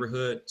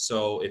neighborhood.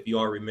 So if you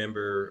all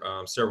remember,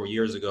 several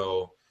years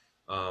ago,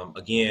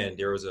 again,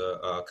 there was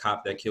a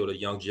cop that killed a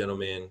young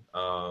gentleman,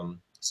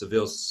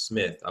 Seville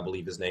Smith, I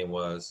believe his name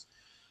was,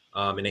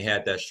 and they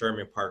had that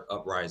Sherman Park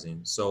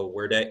uprising. So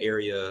where that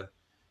area,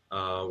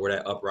 where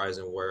that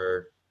uprising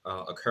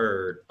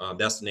occurred,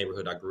 that's the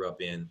neighborhood I grew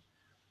up in.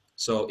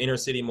 So inner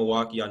city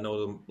Milwaukee, I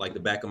know them like the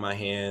back of my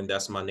hand.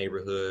 That's my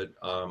neighborhood.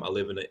 I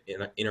live in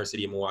the inner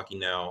city of Milwaukee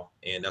now,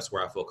 and that's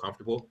where I feel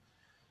comfortable.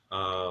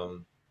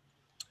 Um,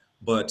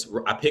 but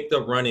I picked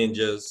up running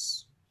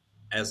just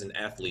as an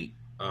athlete.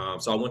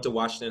 So I went to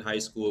Washington High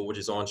School, which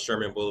is on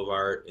Sherman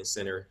Boulevard and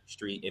Center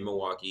Street in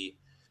Milwaukee,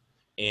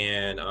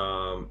 and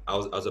I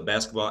was a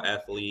basketball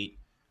athlete.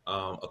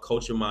 A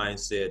coach of mine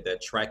said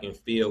that track and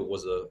field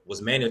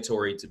was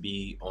mandatory to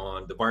be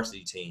on the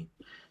varsity team,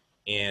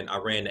 and I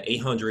ran the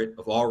 800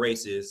 of all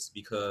races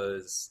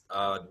because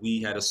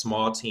we had a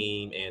small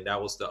team and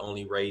that was the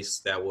only race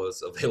that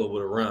was available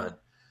to run.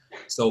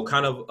 So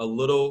kind of a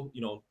little,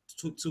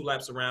 two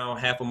laps around,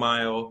 half a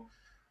mile,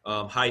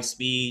 high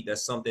speed.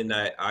 That's something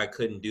that I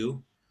couldn't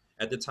do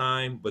at the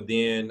time. But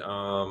then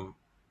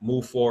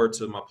move forward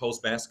to my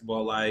post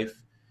basketball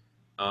life.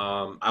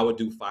 I would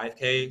do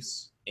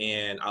 5Ks,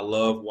 and I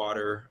love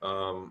water.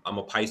 I'm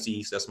a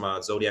Pisces. That's my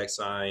zodiac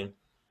sign.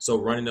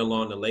 So running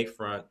along the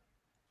lakefront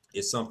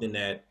is something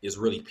that is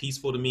really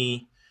peaceful to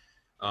me.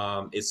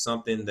 It's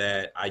something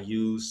that I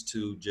use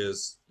to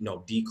just,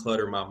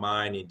 declutter my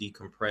mind and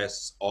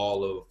decompress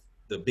all of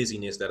the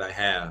busyness that I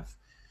have.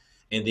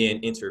 And then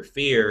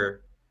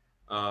interfere,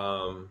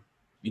 um,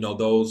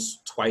 those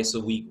twice a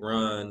week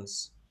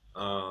runs,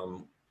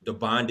 the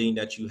bonding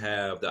that you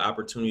have, the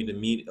opportunity to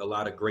meet a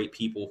lot of great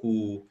people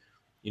who,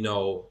 you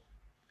know,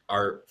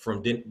 are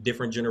from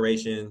different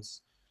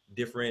generations,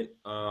 different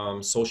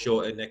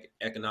social and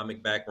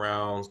economic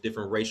backgrounds,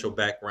 different racial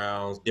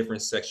backgrounds,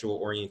 different sexual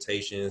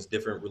orientations,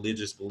 different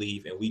religious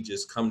belief, and we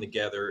just come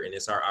together, and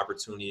it's our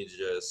opportunity to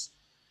just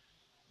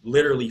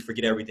literally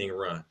forget everything and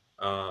run,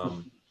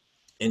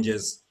 and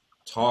just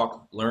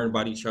talk, learn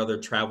about each other,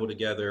 travel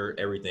together,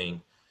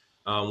 everything.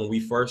 When we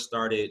first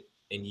started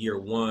in year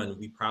one,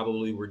 we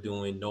probably were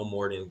doing no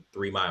more than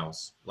 3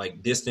 miles.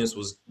 Like distance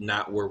was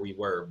not where we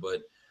were,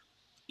 but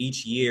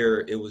each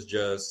year it was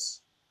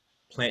just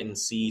planting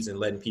seeds and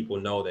letting people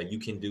know that you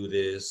can do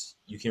this,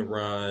 you can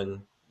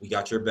run, we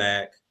got your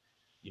back.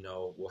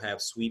 We'll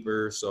have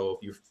sweepers. So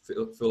if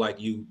you feel like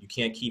you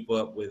can't keep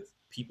up with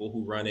people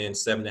who run in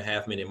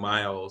 7.5 minute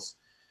miles,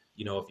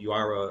 if you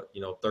are a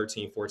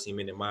 13, 14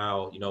 minute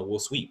mile, we'll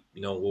sweep.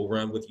 We'll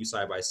run with you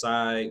side by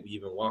side. We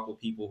even walk with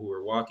people who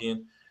are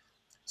walking.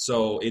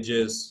 So it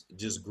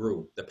just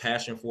grew. The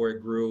passion for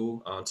it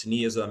grew.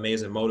 Tania is an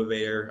amazing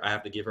motivator. I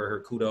have to give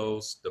her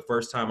kudos. The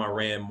first time I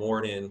ran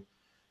more than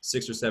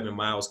 6 or 7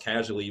 miles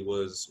casually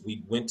was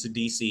we went to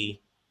DC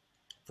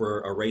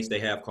for a race they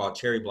have called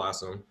Cherry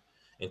Blossom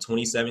in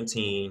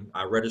 2017.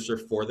 I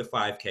registered for the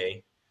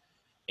 5K,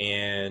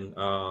 and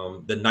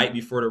the night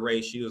before the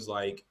race, she was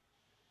like,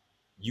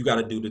 "You got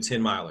to do the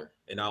 10 miler,"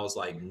 and I was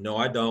like, "No,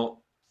 I don't.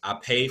 I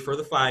paid for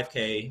the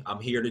 5K. I'm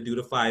here to do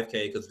the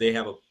 5K," because they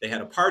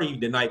had a party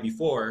the night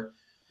before,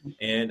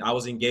 and I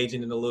was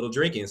engaging in a little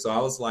drinking. So I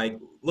was like,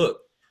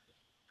 "Look,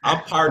 I'm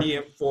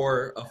partying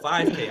for a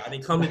 5K. I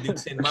didn't come to do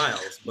 10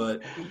 miles."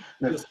 But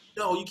he was,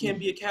 "No, you can't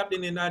be a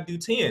captain and not do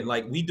 10.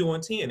 Like, we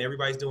doing 10.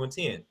 Everybody's doing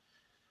 10."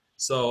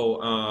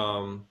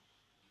 So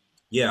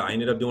yeah, I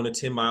ended up doing a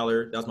 10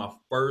 miler. That was my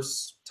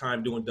first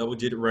time doing double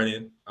digit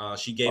running.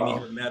 She gave me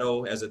her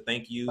medal as a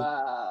thank you.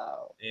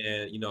 Wow.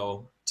 And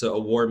to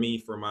award me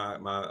for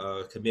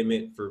my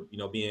commitment for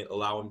being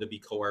allowing to be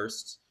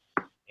coerced.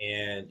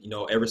 And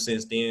ever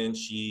since then,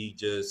 she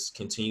just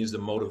continues to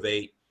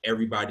motivate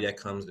everybody that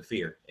comes to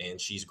Fear, and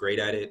she's great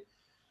at it.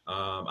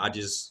 I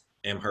just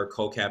am her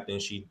co-captain.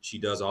 She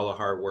does all the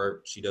hard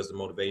work. She does the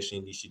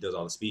motivation. She does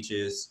all the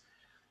speeches,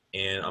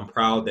 and I'm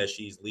proud that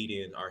she's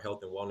leading our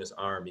health and wellness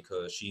arm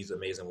because she's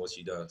amazing what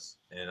she does.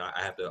 And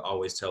I have to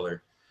always tell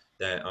her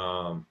that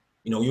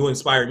you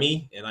inspire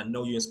me, and I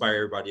know you inspire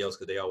everybody else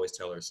because they always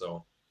tell her.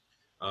 So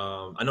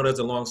I know that's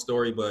a long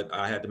story, but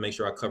I had to make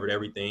sure I covered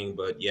everything.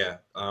 But yeah,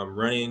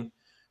 running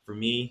for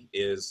me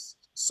is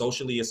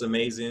socially, it's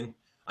amazing.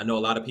 I know a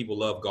lot of people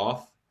love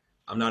golf.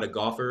 I'm not a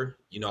golfer.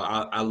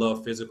 I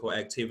love physical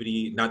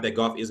activity. Not that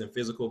golf isn't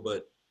physical,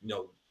 but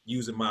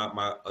using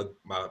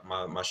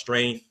my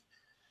strength,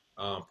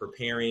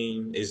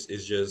 preparing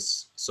is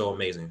just so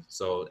amazing.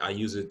 So I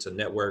use it to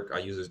network. I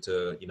use it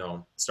to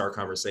start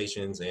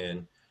conversations,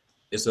 and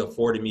it's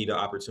afforded me the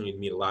opportunity to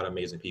meet a lot of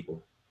amazing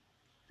people.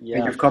 Yeah.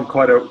 And you've come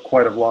quite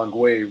a long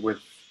way with,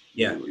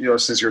 yeah,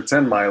 since your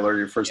 10 miler,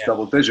 your first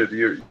double digit,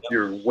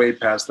 you're way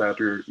past that.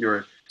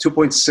 You're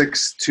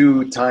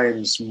 2.62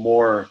 times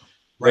more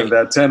than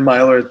that 10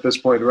 miler at this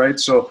point, right?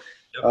 So,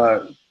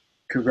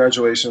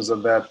 congratulations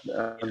on that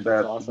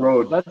awesome.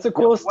 road. That's a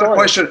cool story.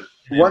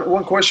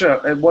 One question,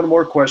 and one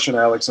more question,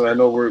 Alex. And I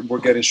know we're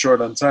getting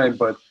short on time,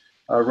 but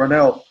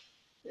Ronell,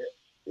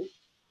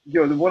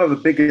 one of the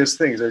biggest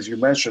things, as you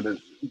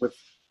mentioned,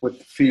 with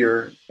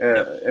Fear,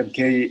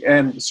 MKE,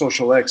 and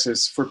Social X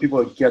is for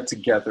people to get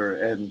together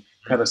and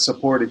kind of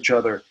support each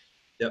other.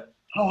 Yep.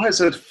 How has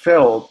it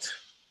felt,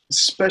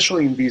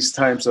 especially in these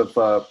times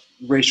of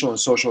racial and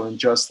social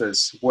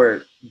injustice,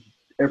 where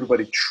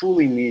everybody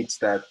truly needs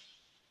that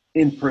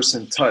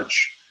in-person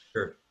touch?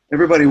 Sure.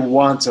 Everybody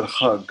wants a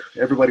hug.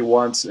 Everybody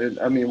wants,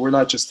 I mean, we're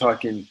not just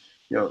talking,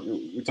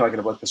 we're talking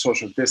about the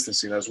social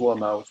distancing as well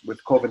now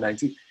with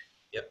COVID-19.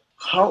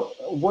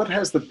 What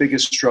has the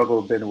biggest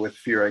struggle been with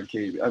Fear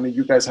MKE? I mean,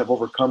 you guys have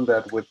overcome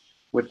that with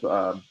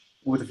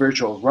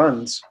virtual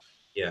runs.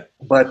 Yeah.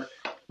 But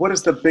what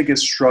is the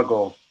biggest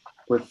struggle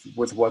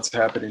with what's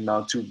happening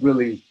now to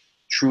really,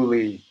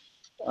 truly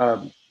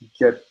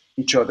get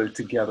each other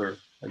together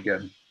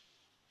again?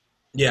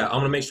 Yeah, I'm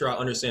gonna make sure I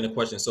understand the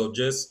question. So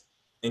just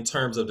in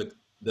terms of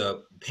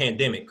the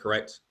pandemic,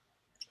 correct?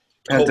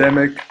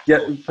 Pandemic,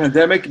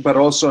 pandemic, but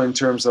also in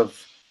terms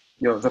of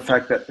the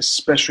fact that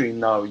especially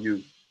now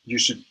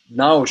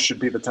should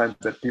be the time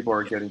that people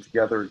are getting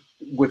together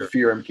with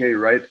Fear MKE,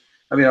 right?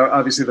 I mean,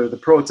 obviously there are the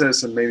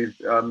protests, and maybe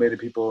many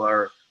people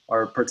are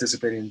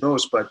participating in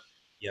those, but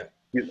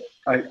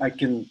I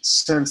can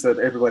sense that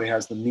everybody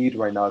has the need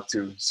right now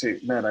to say,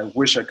 man, I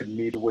wish I could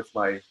meet with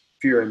my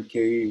Fear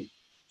MKE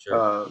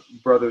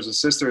brothers and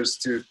sisters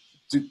to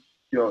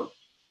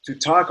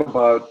talk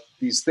about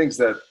these things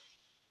that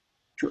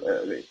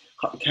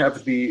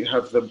have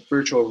the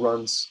virtual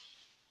runs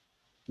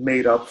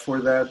made up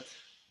for that.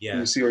 Yeah. Do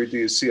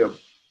you see a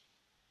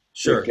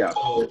sure gap?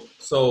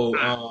 So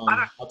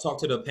I'll talk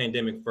to the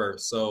pandemic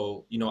first.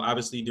 So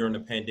obviously during the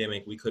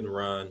pandemic we couldn't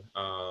run.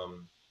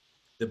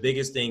 The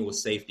biggest thing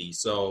was safety.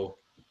 So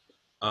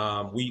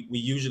we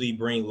usually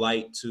bring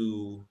light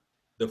to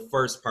the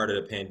first part of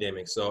the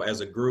pandemic. So as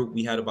a group,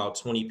 we had about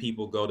 20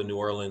 people go to New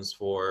Orleans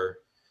for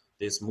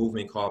this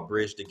movement called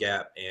Bridge the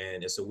Gap,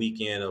 and it's a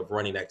weekend of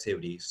running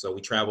activities. So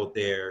we traveled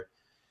there,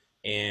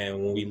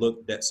 and when we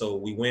looked at, so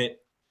we went,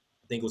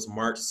 I think it was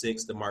March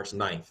 6th to March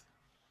 9th,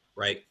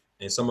 right?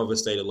 And some of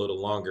us stayed a little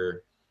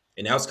longer,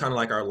 and that was kind of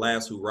like our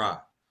last hurrah.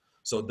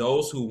 So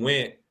those who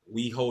went,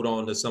 we hold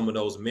on to some of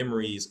those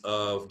memories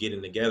of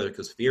getting together,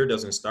 because Fear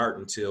doesn't start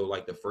until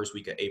like the first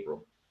week of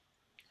April.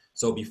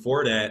 So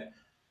before that,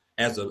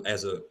 as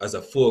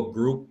a full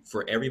group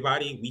for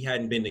everybody, we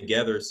hadn't been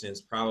together since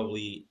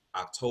probably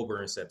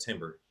October and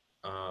September.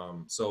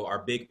 So our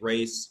big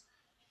race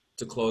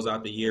to close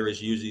out the year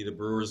is usually the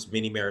Brewers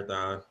mini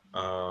marathon.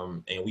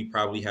 And we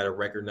probably had a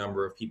record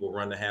number of people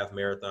run the half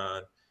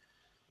marathon.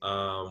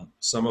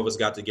 Some of us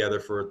got together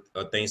for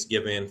a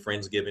Thanksgiving,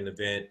 Friendsgiving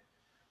event,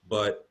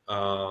 but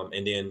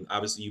and then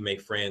obviously you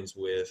make friends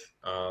with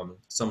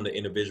some of the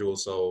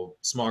individuals, so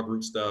small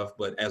group stuff.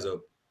 But as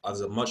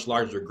a much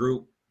larger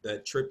group,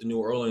 that trip to New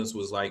Orleans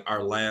was like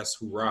our last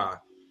hurrah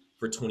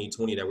for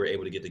 2020 that we're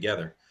able to get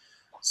together.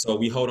 So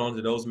we hold on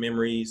to those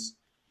memories.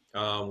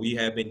 We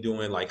have been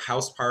doing like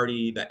House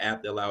Party, the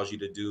app that allows you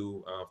to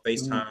do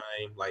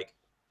FaceTime, like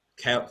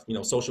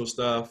social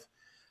stuff.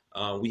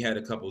 We had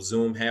a couple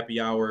Zoom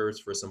happy hours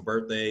for some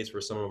birthdays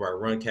for some of our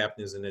run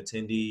captains and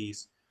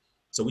attendees.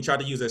 So we try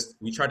to use this.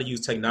 We try to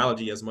use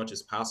technology as much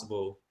as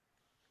possible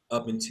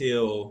up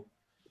until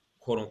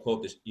quote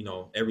unquote,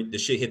 the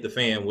shit hit the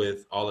fan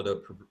with all of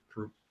the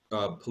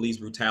police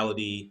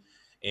brutality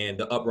and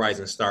the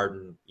uprising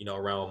starting,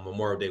 around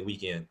Memorial Day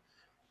weekend.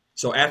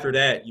 So after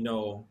that,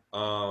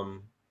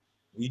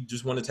 we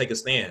just want to take a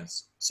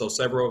stance. So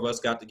several of us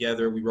got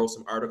together. We wrote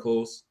some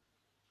articles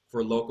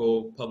for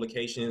local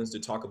publications to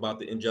talk about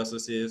the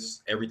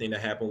injustices, everything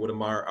that happened with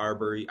Ahmaud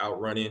Arbery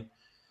outrunning.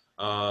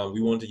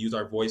 We wanted to use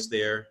our voice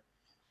there.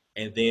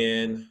 And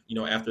then,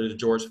 after the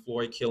George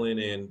Floyd killing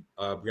and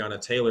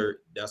Breonna Taylor,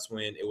 that's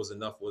when it was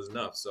enough was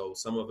enough. So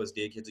some of us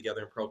did get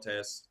together and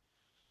protest.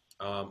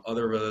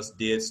 Other of us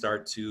did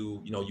start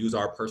to, use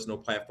our personal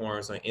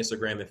platforms on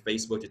Instagram and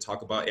Facebook to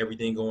talk about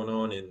everything going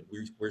on. And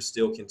we're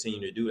still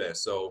continuing to do that.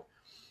 So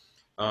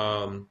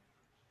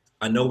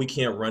I know we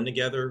can't run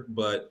together,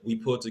 but we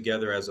pulled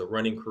together as a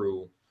running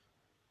crew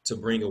to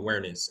bring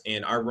awareness.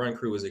 And our run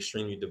crew is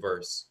extremely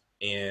diverse.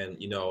 And,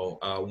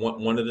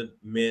 one of the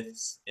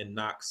myths and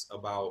knocks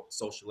about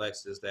Social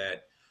X is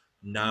that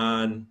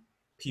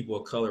non-people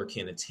of color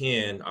can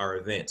attend our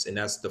events. And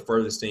that's the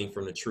furthest thing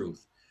from the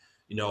truth.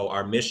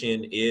 Our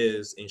mission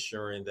is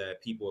ensuring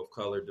that people of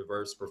color,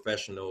 diverse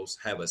professionals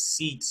have a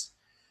seat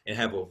and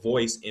have a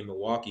voice in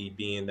Milwaukee,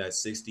 being that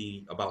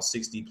about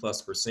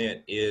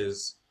 60+%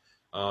 is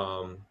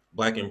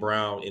Black and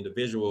brown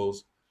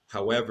individuals.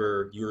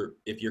 However,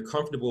 if you're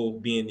comfortable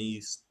being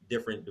these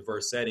different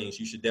diverse settings,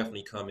 you should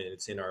definitely come and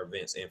attend our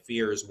events. And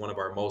FEAR is one of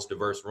our most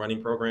diverse running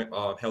program,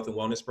 health and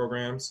wellness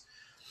programs.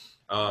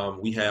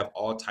 We have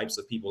all types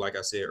of people, like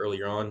I said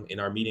earlier on in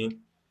our meeting,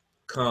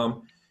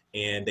 come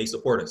and they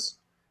support us.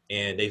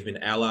 And they've been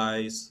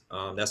allies.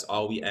 That's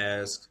all we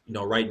ask.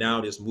 Right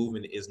now, this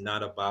movement is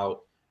not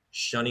about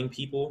shunning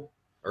people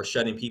or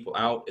shutting people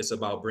out. It's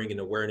about bringing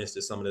awareness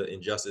to some of the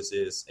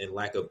injustices and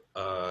lack of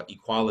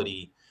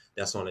equality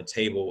that's on the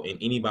table. And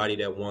anybody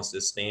that wants to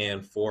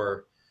stand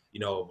for,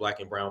 Black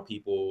and brown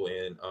people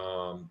and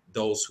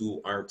those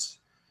who aren't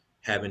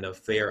having a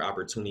fair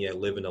opportunity at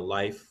living a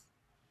life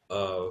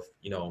of,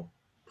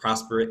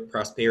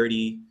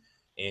 prosperity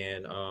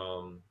and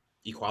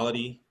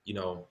equality,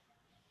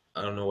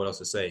 I don't know what else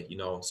to say,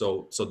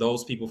 so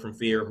those people from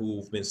FEAR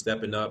who've been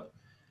stepping up,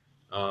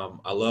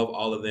 I love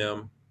all of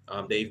them.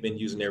 They've been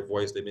using their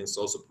voice. They've been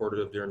so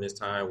supportive during this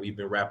time. We've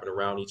been wrapping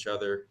around each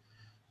other.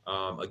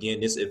 Again,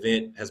 this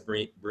event has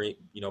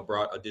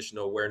brought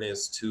additional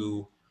awareness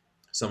to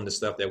some of the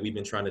stuff that we've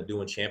been trying to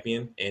do and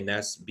champion, and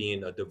that's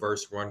being a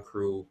diverse run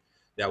crew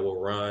that will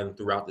run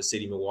throughout the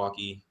city of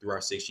Milwaukee. Through our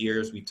 6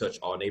 years, we've touched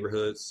all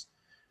neighborhoods.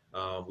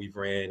 We've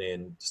ran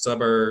in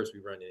suburbs, we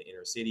run in the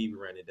inner city, we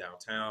run in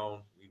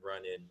downtown, we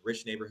run in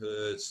rich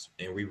neighborhoods,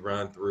 and we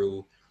run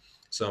through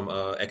some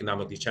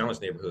economically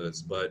challenged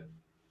neighborhoods. But,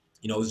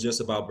 it's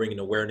just about bringing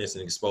awareness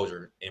and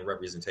exposure and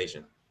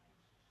representation.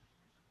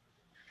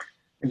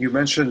 And you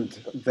mentioned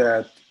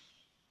that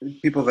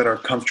people that are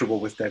comfortable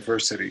with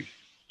diversity.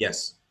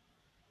 Yes.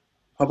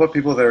 How about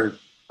people that are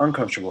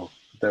uncomfortable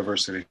with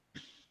diversity?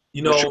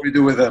 What should we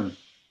do with them?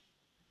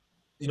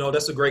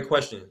 That's a great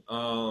question.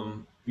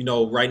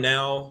 Right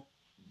now,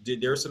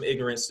 there's some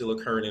ignorance still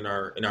occurring in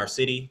our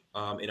city,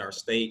 in our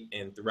state,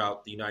 and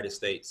throughout the United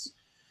States.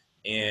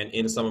 And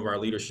in some of our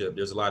leadership,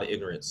 there's a lot of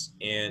ignorance.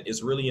 And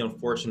it's really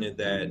unfortunate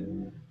that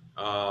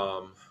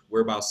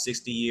we're about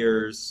 60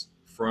 years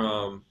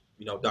from,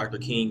 Dr.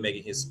 King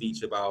making his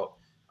speech about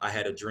I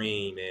had a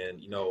dream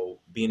and,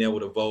 being able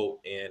to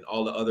vote and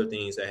all the other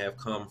things that have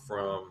come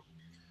from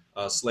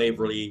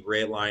slavery,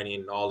 redlining,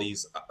 and all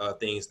these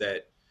things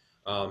that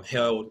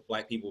held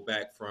Black people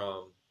back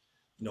from,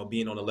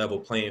 being on a level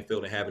playing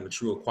field and having a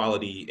true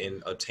equality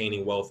and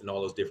attaining wealth and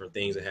all those different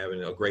things and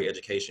having a great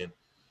education.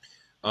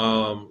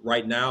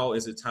 Right now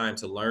is a time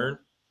to learn.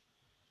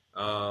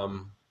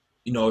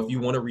 If you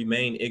want to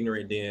remain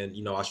ignorant, then,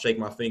 I'll shake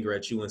my finger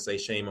at you and say,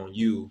 shame on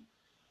you.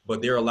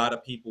 But there are a lot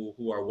of people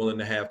who are willing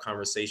to have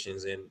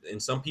conversations,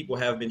 and some people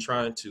have been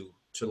trying to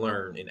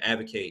learn and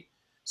advocate.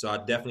 So I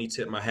definitely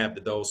tip my hat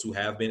to those who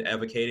have been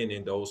advocating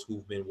and those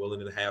who've been willing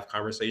to have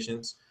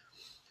conversations.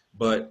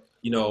 But,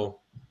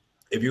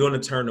 if you're going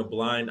to turn a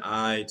blind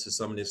eye to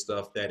some of this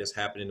stuff that is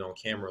happening on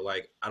camera,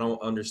 like, I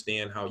don't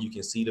understand how you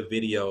can see the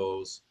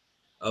videos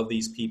of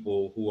these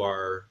people who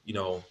are,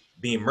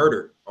 being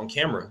murdered on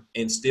camera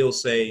and still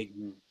say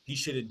he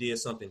should have did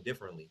something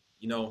differently.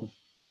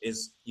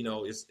 It's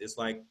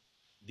like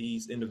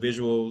these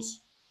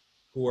individuals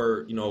who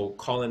are, you know,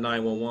 calling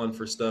 911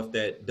 for stuff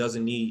that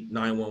doesn't need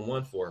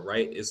 911 for,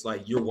 right? It's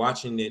like you're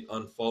watching it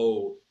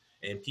unfold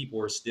and people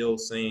are still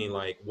saying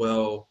like,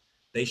 well,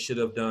 they should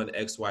have done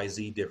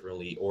XYZ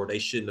differently, or they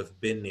shouldn't have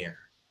been there.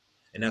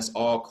 And that's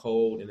all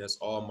code and that's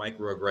all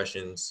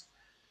microaggressions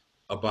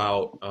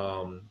about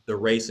the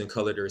race and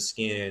color of their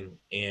skin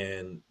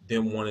and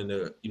them wanting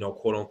to, you know,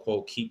 quote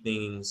unquote, keep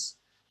things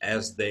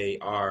as they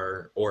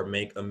are or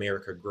make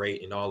America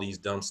great and all these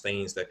dumb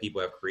things that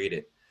people have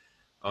created.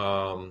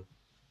 Um,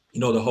 you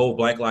know, the whole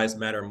Black Lives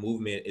Matter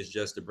movement is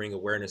just to bring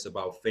awareness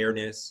about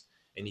fairness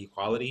and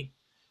equality.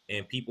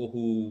 And people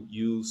who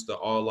use the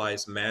All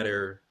Lives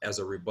Matter as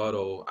a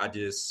rebuttal, I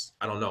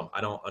don't know.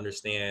 I don't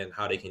understand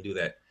how they can do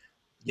that.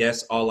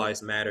 Yes, all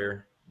lives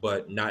matter,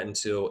 but not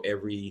until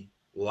every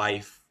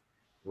life,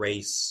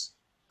 race,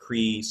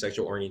 creed,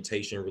 sexual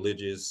orientation,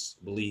 religious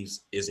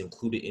beliefs is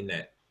included in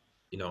that.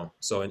 You know,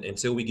 so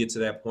until we get to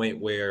that point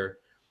where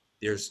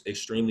there's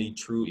extremely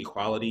true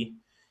equality,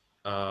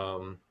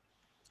 um,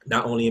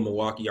 not only in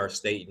Milwaukee, our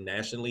state, and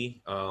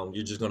nationally,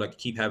 you're just going to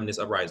keep having this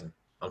uprising,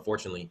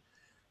 unfortunately.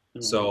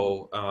 Mhm.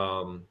 So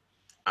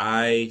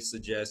I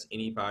suggest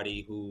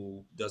anybody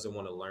who doesn't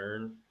want to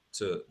learn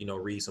to, you know,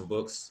 read some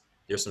books.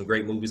 There's some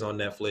great movies on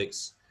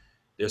Netflix.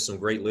 There's some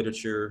great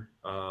literature.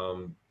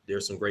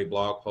 There's some great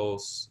blog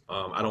posts.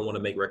 I don't want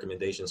to make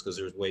recommendations because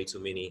there's way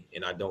too many,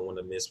 and I don't want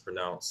to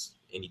mispronounce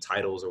any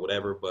titles or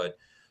whatever. But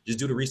just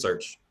do the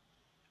research.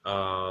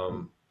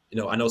 You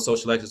know, I know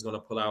Social X is going to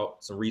pull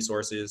out some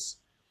resources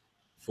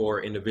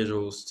for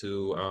individuals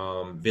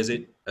to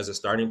visit as a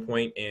starting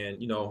point. And,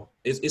 you know,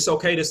 it's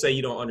okay to say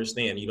you don't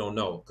understand, you don't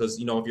know. Because,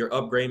 you know, if your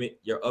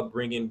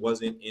upbringing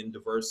wasn't in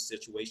diverse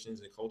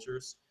situations and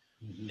cultures,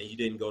 and you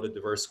didn't go to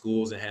diverse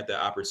schools and had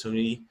that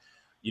opportunity,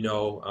 you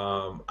know,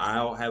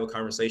 I'll have a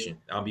conversation.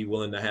 I'll be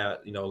willing to have,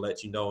 you know,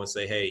 let you know and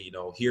say, hey, you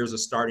know, here's a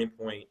starting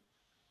point,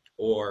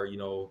 or, you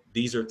know,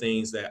 these are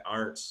things that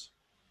aren't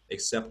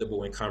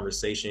acceptable in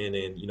conversation.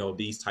 And, you know,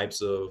 these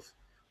types of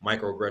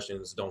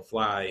microaggressions don't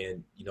fly.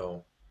 And, you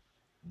know,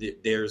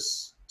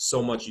 there's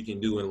so much you can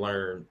do and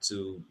learn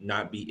to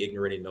not be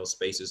ignorant in those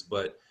spaces.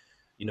 But,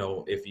 you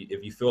know, if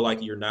you feel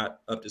like you're not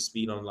up to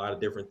speed on a lot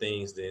of different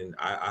things, then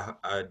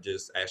I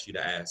just ask you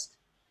to ask.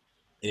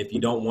 And if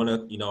you don't want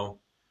to, you know,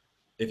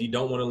 if you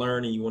don't want to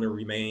learn and you want to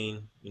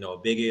remain, you know, a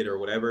bigot or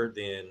whatever,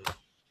 then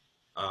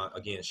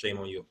again, shame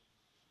on you.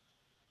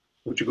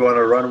 Would you go on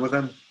a run with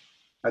him?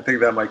 I think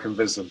that might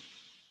convince him.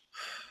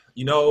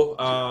 You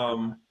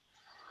know,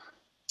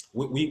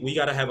 we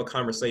got to have a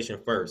conversation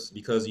first,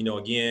 because, you know,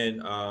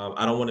 again,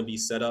 I don't want to be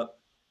set up.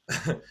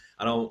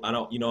 I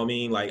don't, you know what I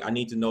mean? Like, I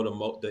need to know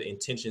the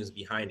intentions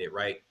behind it,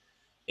 right?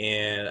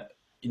 And,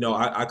 you know,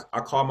 I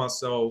call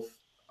myself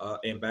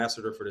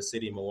ambassador for the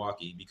city of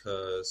Milwaukee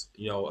because,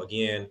 you know,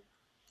 again,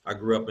 I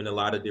grew up in a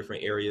lot of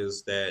different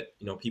areas that,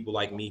 you know, people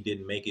like me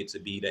didn't make it to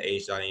be the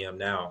age that I am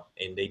now,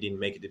 and they didn't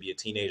make it to be a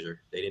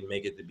teenager. They didn't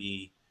make it to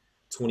be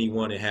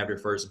 21 and have their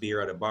first beer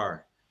at a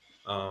bar,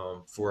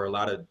 for a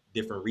lot of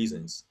different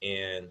reasons.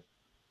 And,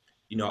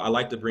 you know, I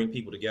like to bring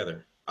people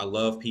together. I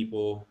love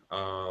people.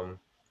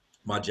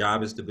 My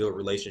job is to build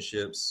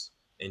relationships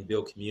and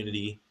build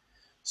community.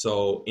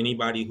 So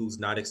anybody who's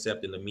not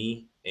accepting of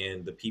me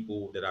and the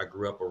people that I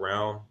grew up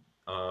around,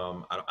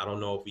 I don't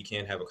know if we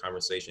can have a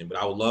conversation, but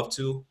I would love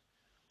to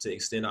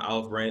extend an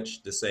olive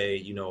branch to say,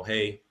 you know,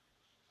 hey,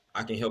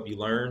 I can help you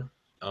learn.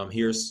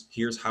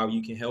 Here's how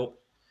you can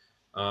help.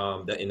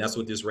 And that's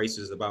what this race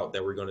is about,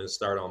 that we're going to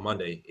start on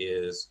Monday,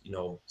 is, you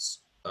know,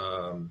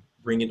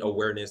 bringing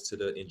awareness to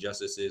the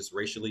injustices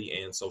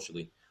racially and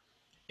socially.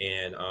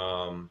 And,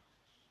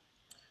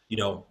 you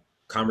know,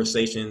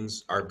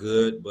 conversations are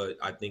good, but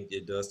I think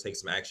it does take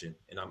some action.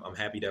 And I'm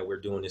happy that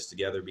we're doing this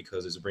together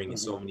because it's bringing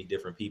so many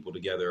different people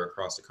together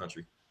across the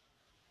country.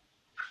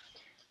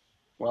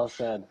 Well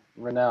said.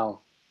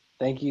 Renell,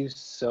 thank you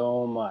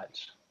so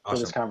much for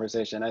this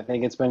conversation. I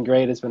think it's been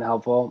great. It's been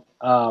helpful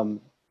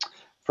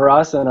for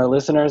us and our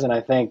listeners. And I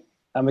think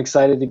I'm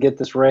excited to get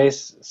this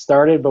race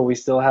started, but we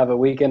still have a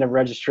weekend of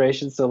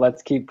registration. So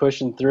let's keep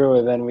pushing through,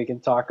 and then we can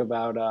talk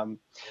about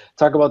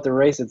the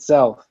race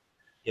itself.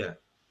 Yeah.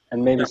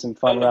 And maybe some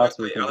fun routes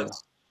we can do.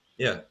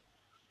 Yeah.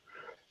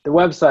 The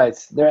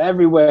websites, they're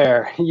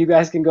everywhere. You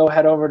guys can go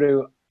head over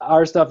to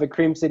our stuff at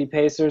Cream City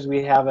Pacers.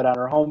 We have it on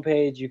our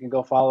homepage. You can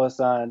go follow us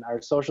on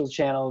our social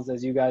channels.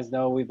 As you guys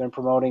know, we've been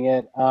promoting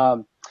it.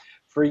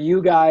 For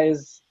you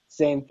guys,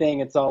 same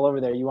thing. It's all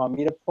over there. You want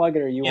me to plug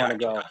it, or you want to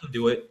go? I can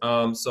do it.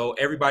 So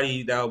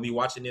everybody that will be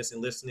watching this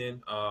and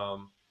listening,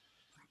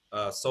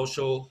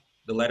 social,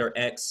 the letter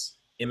X,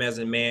 M as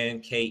in man,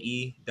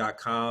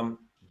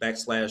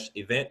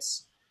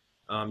 KE.com/events.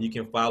 You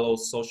can follow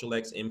Social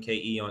X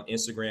MKE on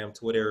Instagram,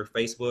 Twitter,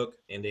 Facebook,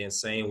 and then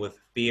same with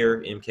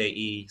Fear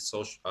MKE,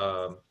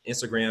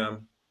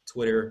 Instagram,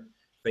 Twitter,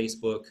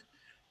 Facebook,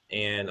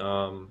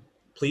 and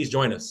please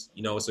join us.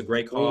 You know, it's a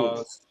great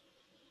cause.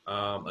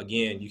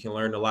 Again, you can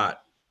learn a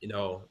lot. You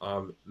know,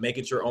 make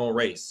it your own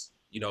race.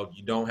 You know,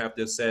 you don't have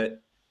to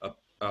set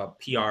a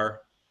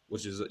PR,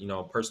 which is, you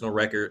know, personal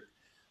record.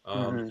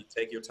 Mhm. You can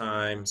take your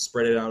time,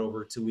 spread it out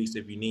over 2 weeks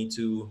if you need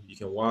to. You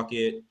can walk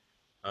it.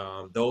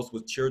 Those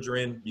with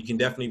children, you can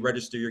definitely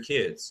register your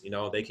kids.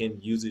 They can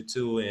use it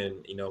too,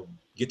 and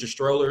get your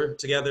stroller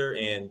together,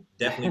 and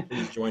definitely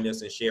please join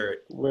us and share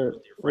it We're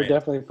with your we're friends.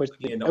 definitely pushing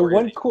it. Again, the And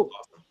organization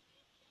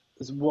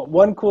is awesome.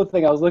 one cool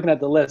thing, I was looking at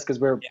the list because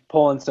we're Yeah,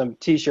 pulling some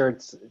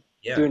T-shirts,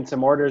 yeah, doing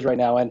some orders right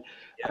now, and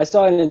yeah. I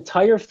saw an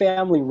entire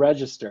family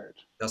registered.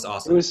 That's It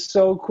awesome. was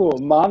so cool.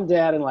 Mom,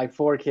 dad, and like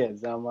 4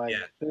 kids. I'm like,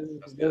 Yeah, this,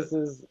 that's good. this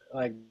is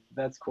like,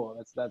 that's cool.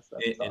 That's And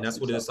that's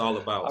awesome. what So, it's all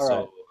about. all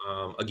right,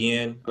 So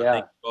again, I yeah.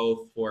 thank you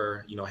both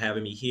for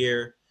having me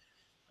here.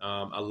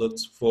 I look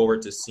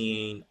forward to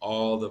seeing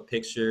all the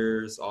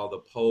pictures, all the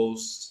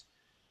posts,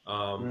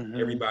 Hmm.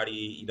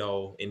 everybody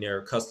in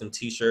their custom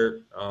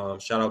T-shirt.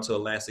 Shout out to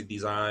Elastic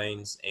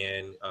Designs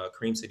and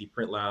Cream City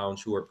Print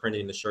Lounge, who are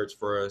printing the shirts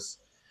for us.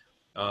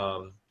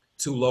 Um,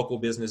 two local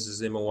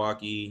businesses in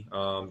Milwaukee,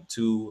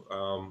 two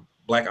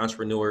Black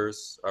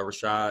entrepreneurs,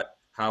 Rashad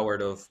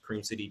Howard of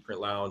Cream City Print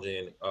Lounge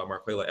and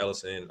Marquela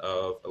Ellison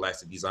of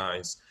Elastic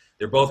Designs.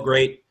 They're both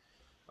great.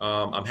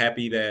 I'm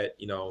happy that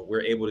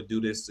we're able to do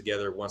this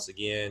together once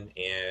again,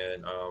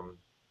 and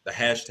the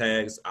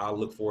hashtags. I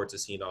look forward to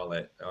seeing all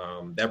that.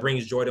 That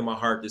brings joy to my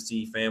heart to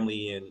see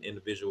family and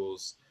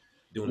individuals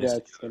doing this Yeah,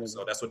 it's together. gonna be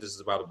So that's what this is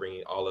about: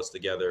 bringing all us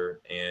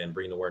together and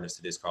bringing awareness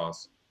to this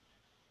cause.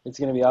 it's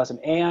gonna be awesome.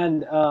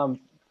 And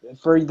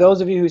for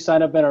those of you who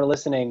signed up and are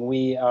listening,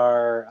 we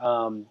are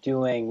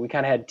we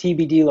kind of had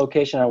TBD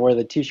location on where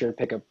the T-shirt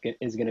pickup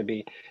is going to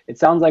be. It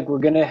sounds like we're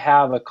going to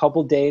have a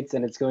couple dates,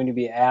 and it's going to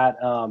be at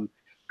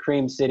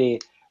Cream City.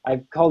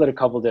 I've called it a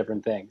couple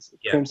different things.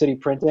 Yeah, Cream City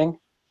Printing.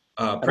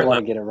 I don't Print want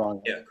Lounge. to get it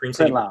wrong. Yeah, Cream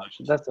City Print Print Lounge.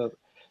 Lounge. That's a.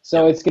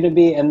 So Yep. it's going to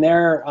be, and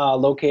they're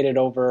located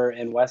over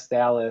in West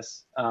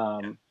Dallas.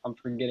 Yeah. I'm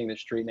forgetting the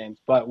street names,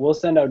 but we'll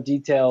send out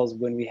details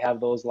when we have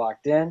those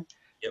locked in,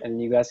 Yep.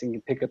 and you guys can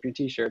pick up your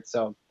T-shirts.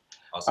 So,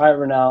 Awesome. all right,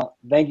 Renell,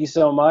 thank you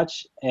so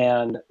much,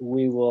 and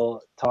we will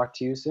talk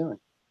to you soon.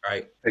 All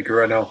right. Thank you,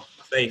 Reno.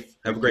 Safe.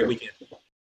 Have a Thank great you. weekend.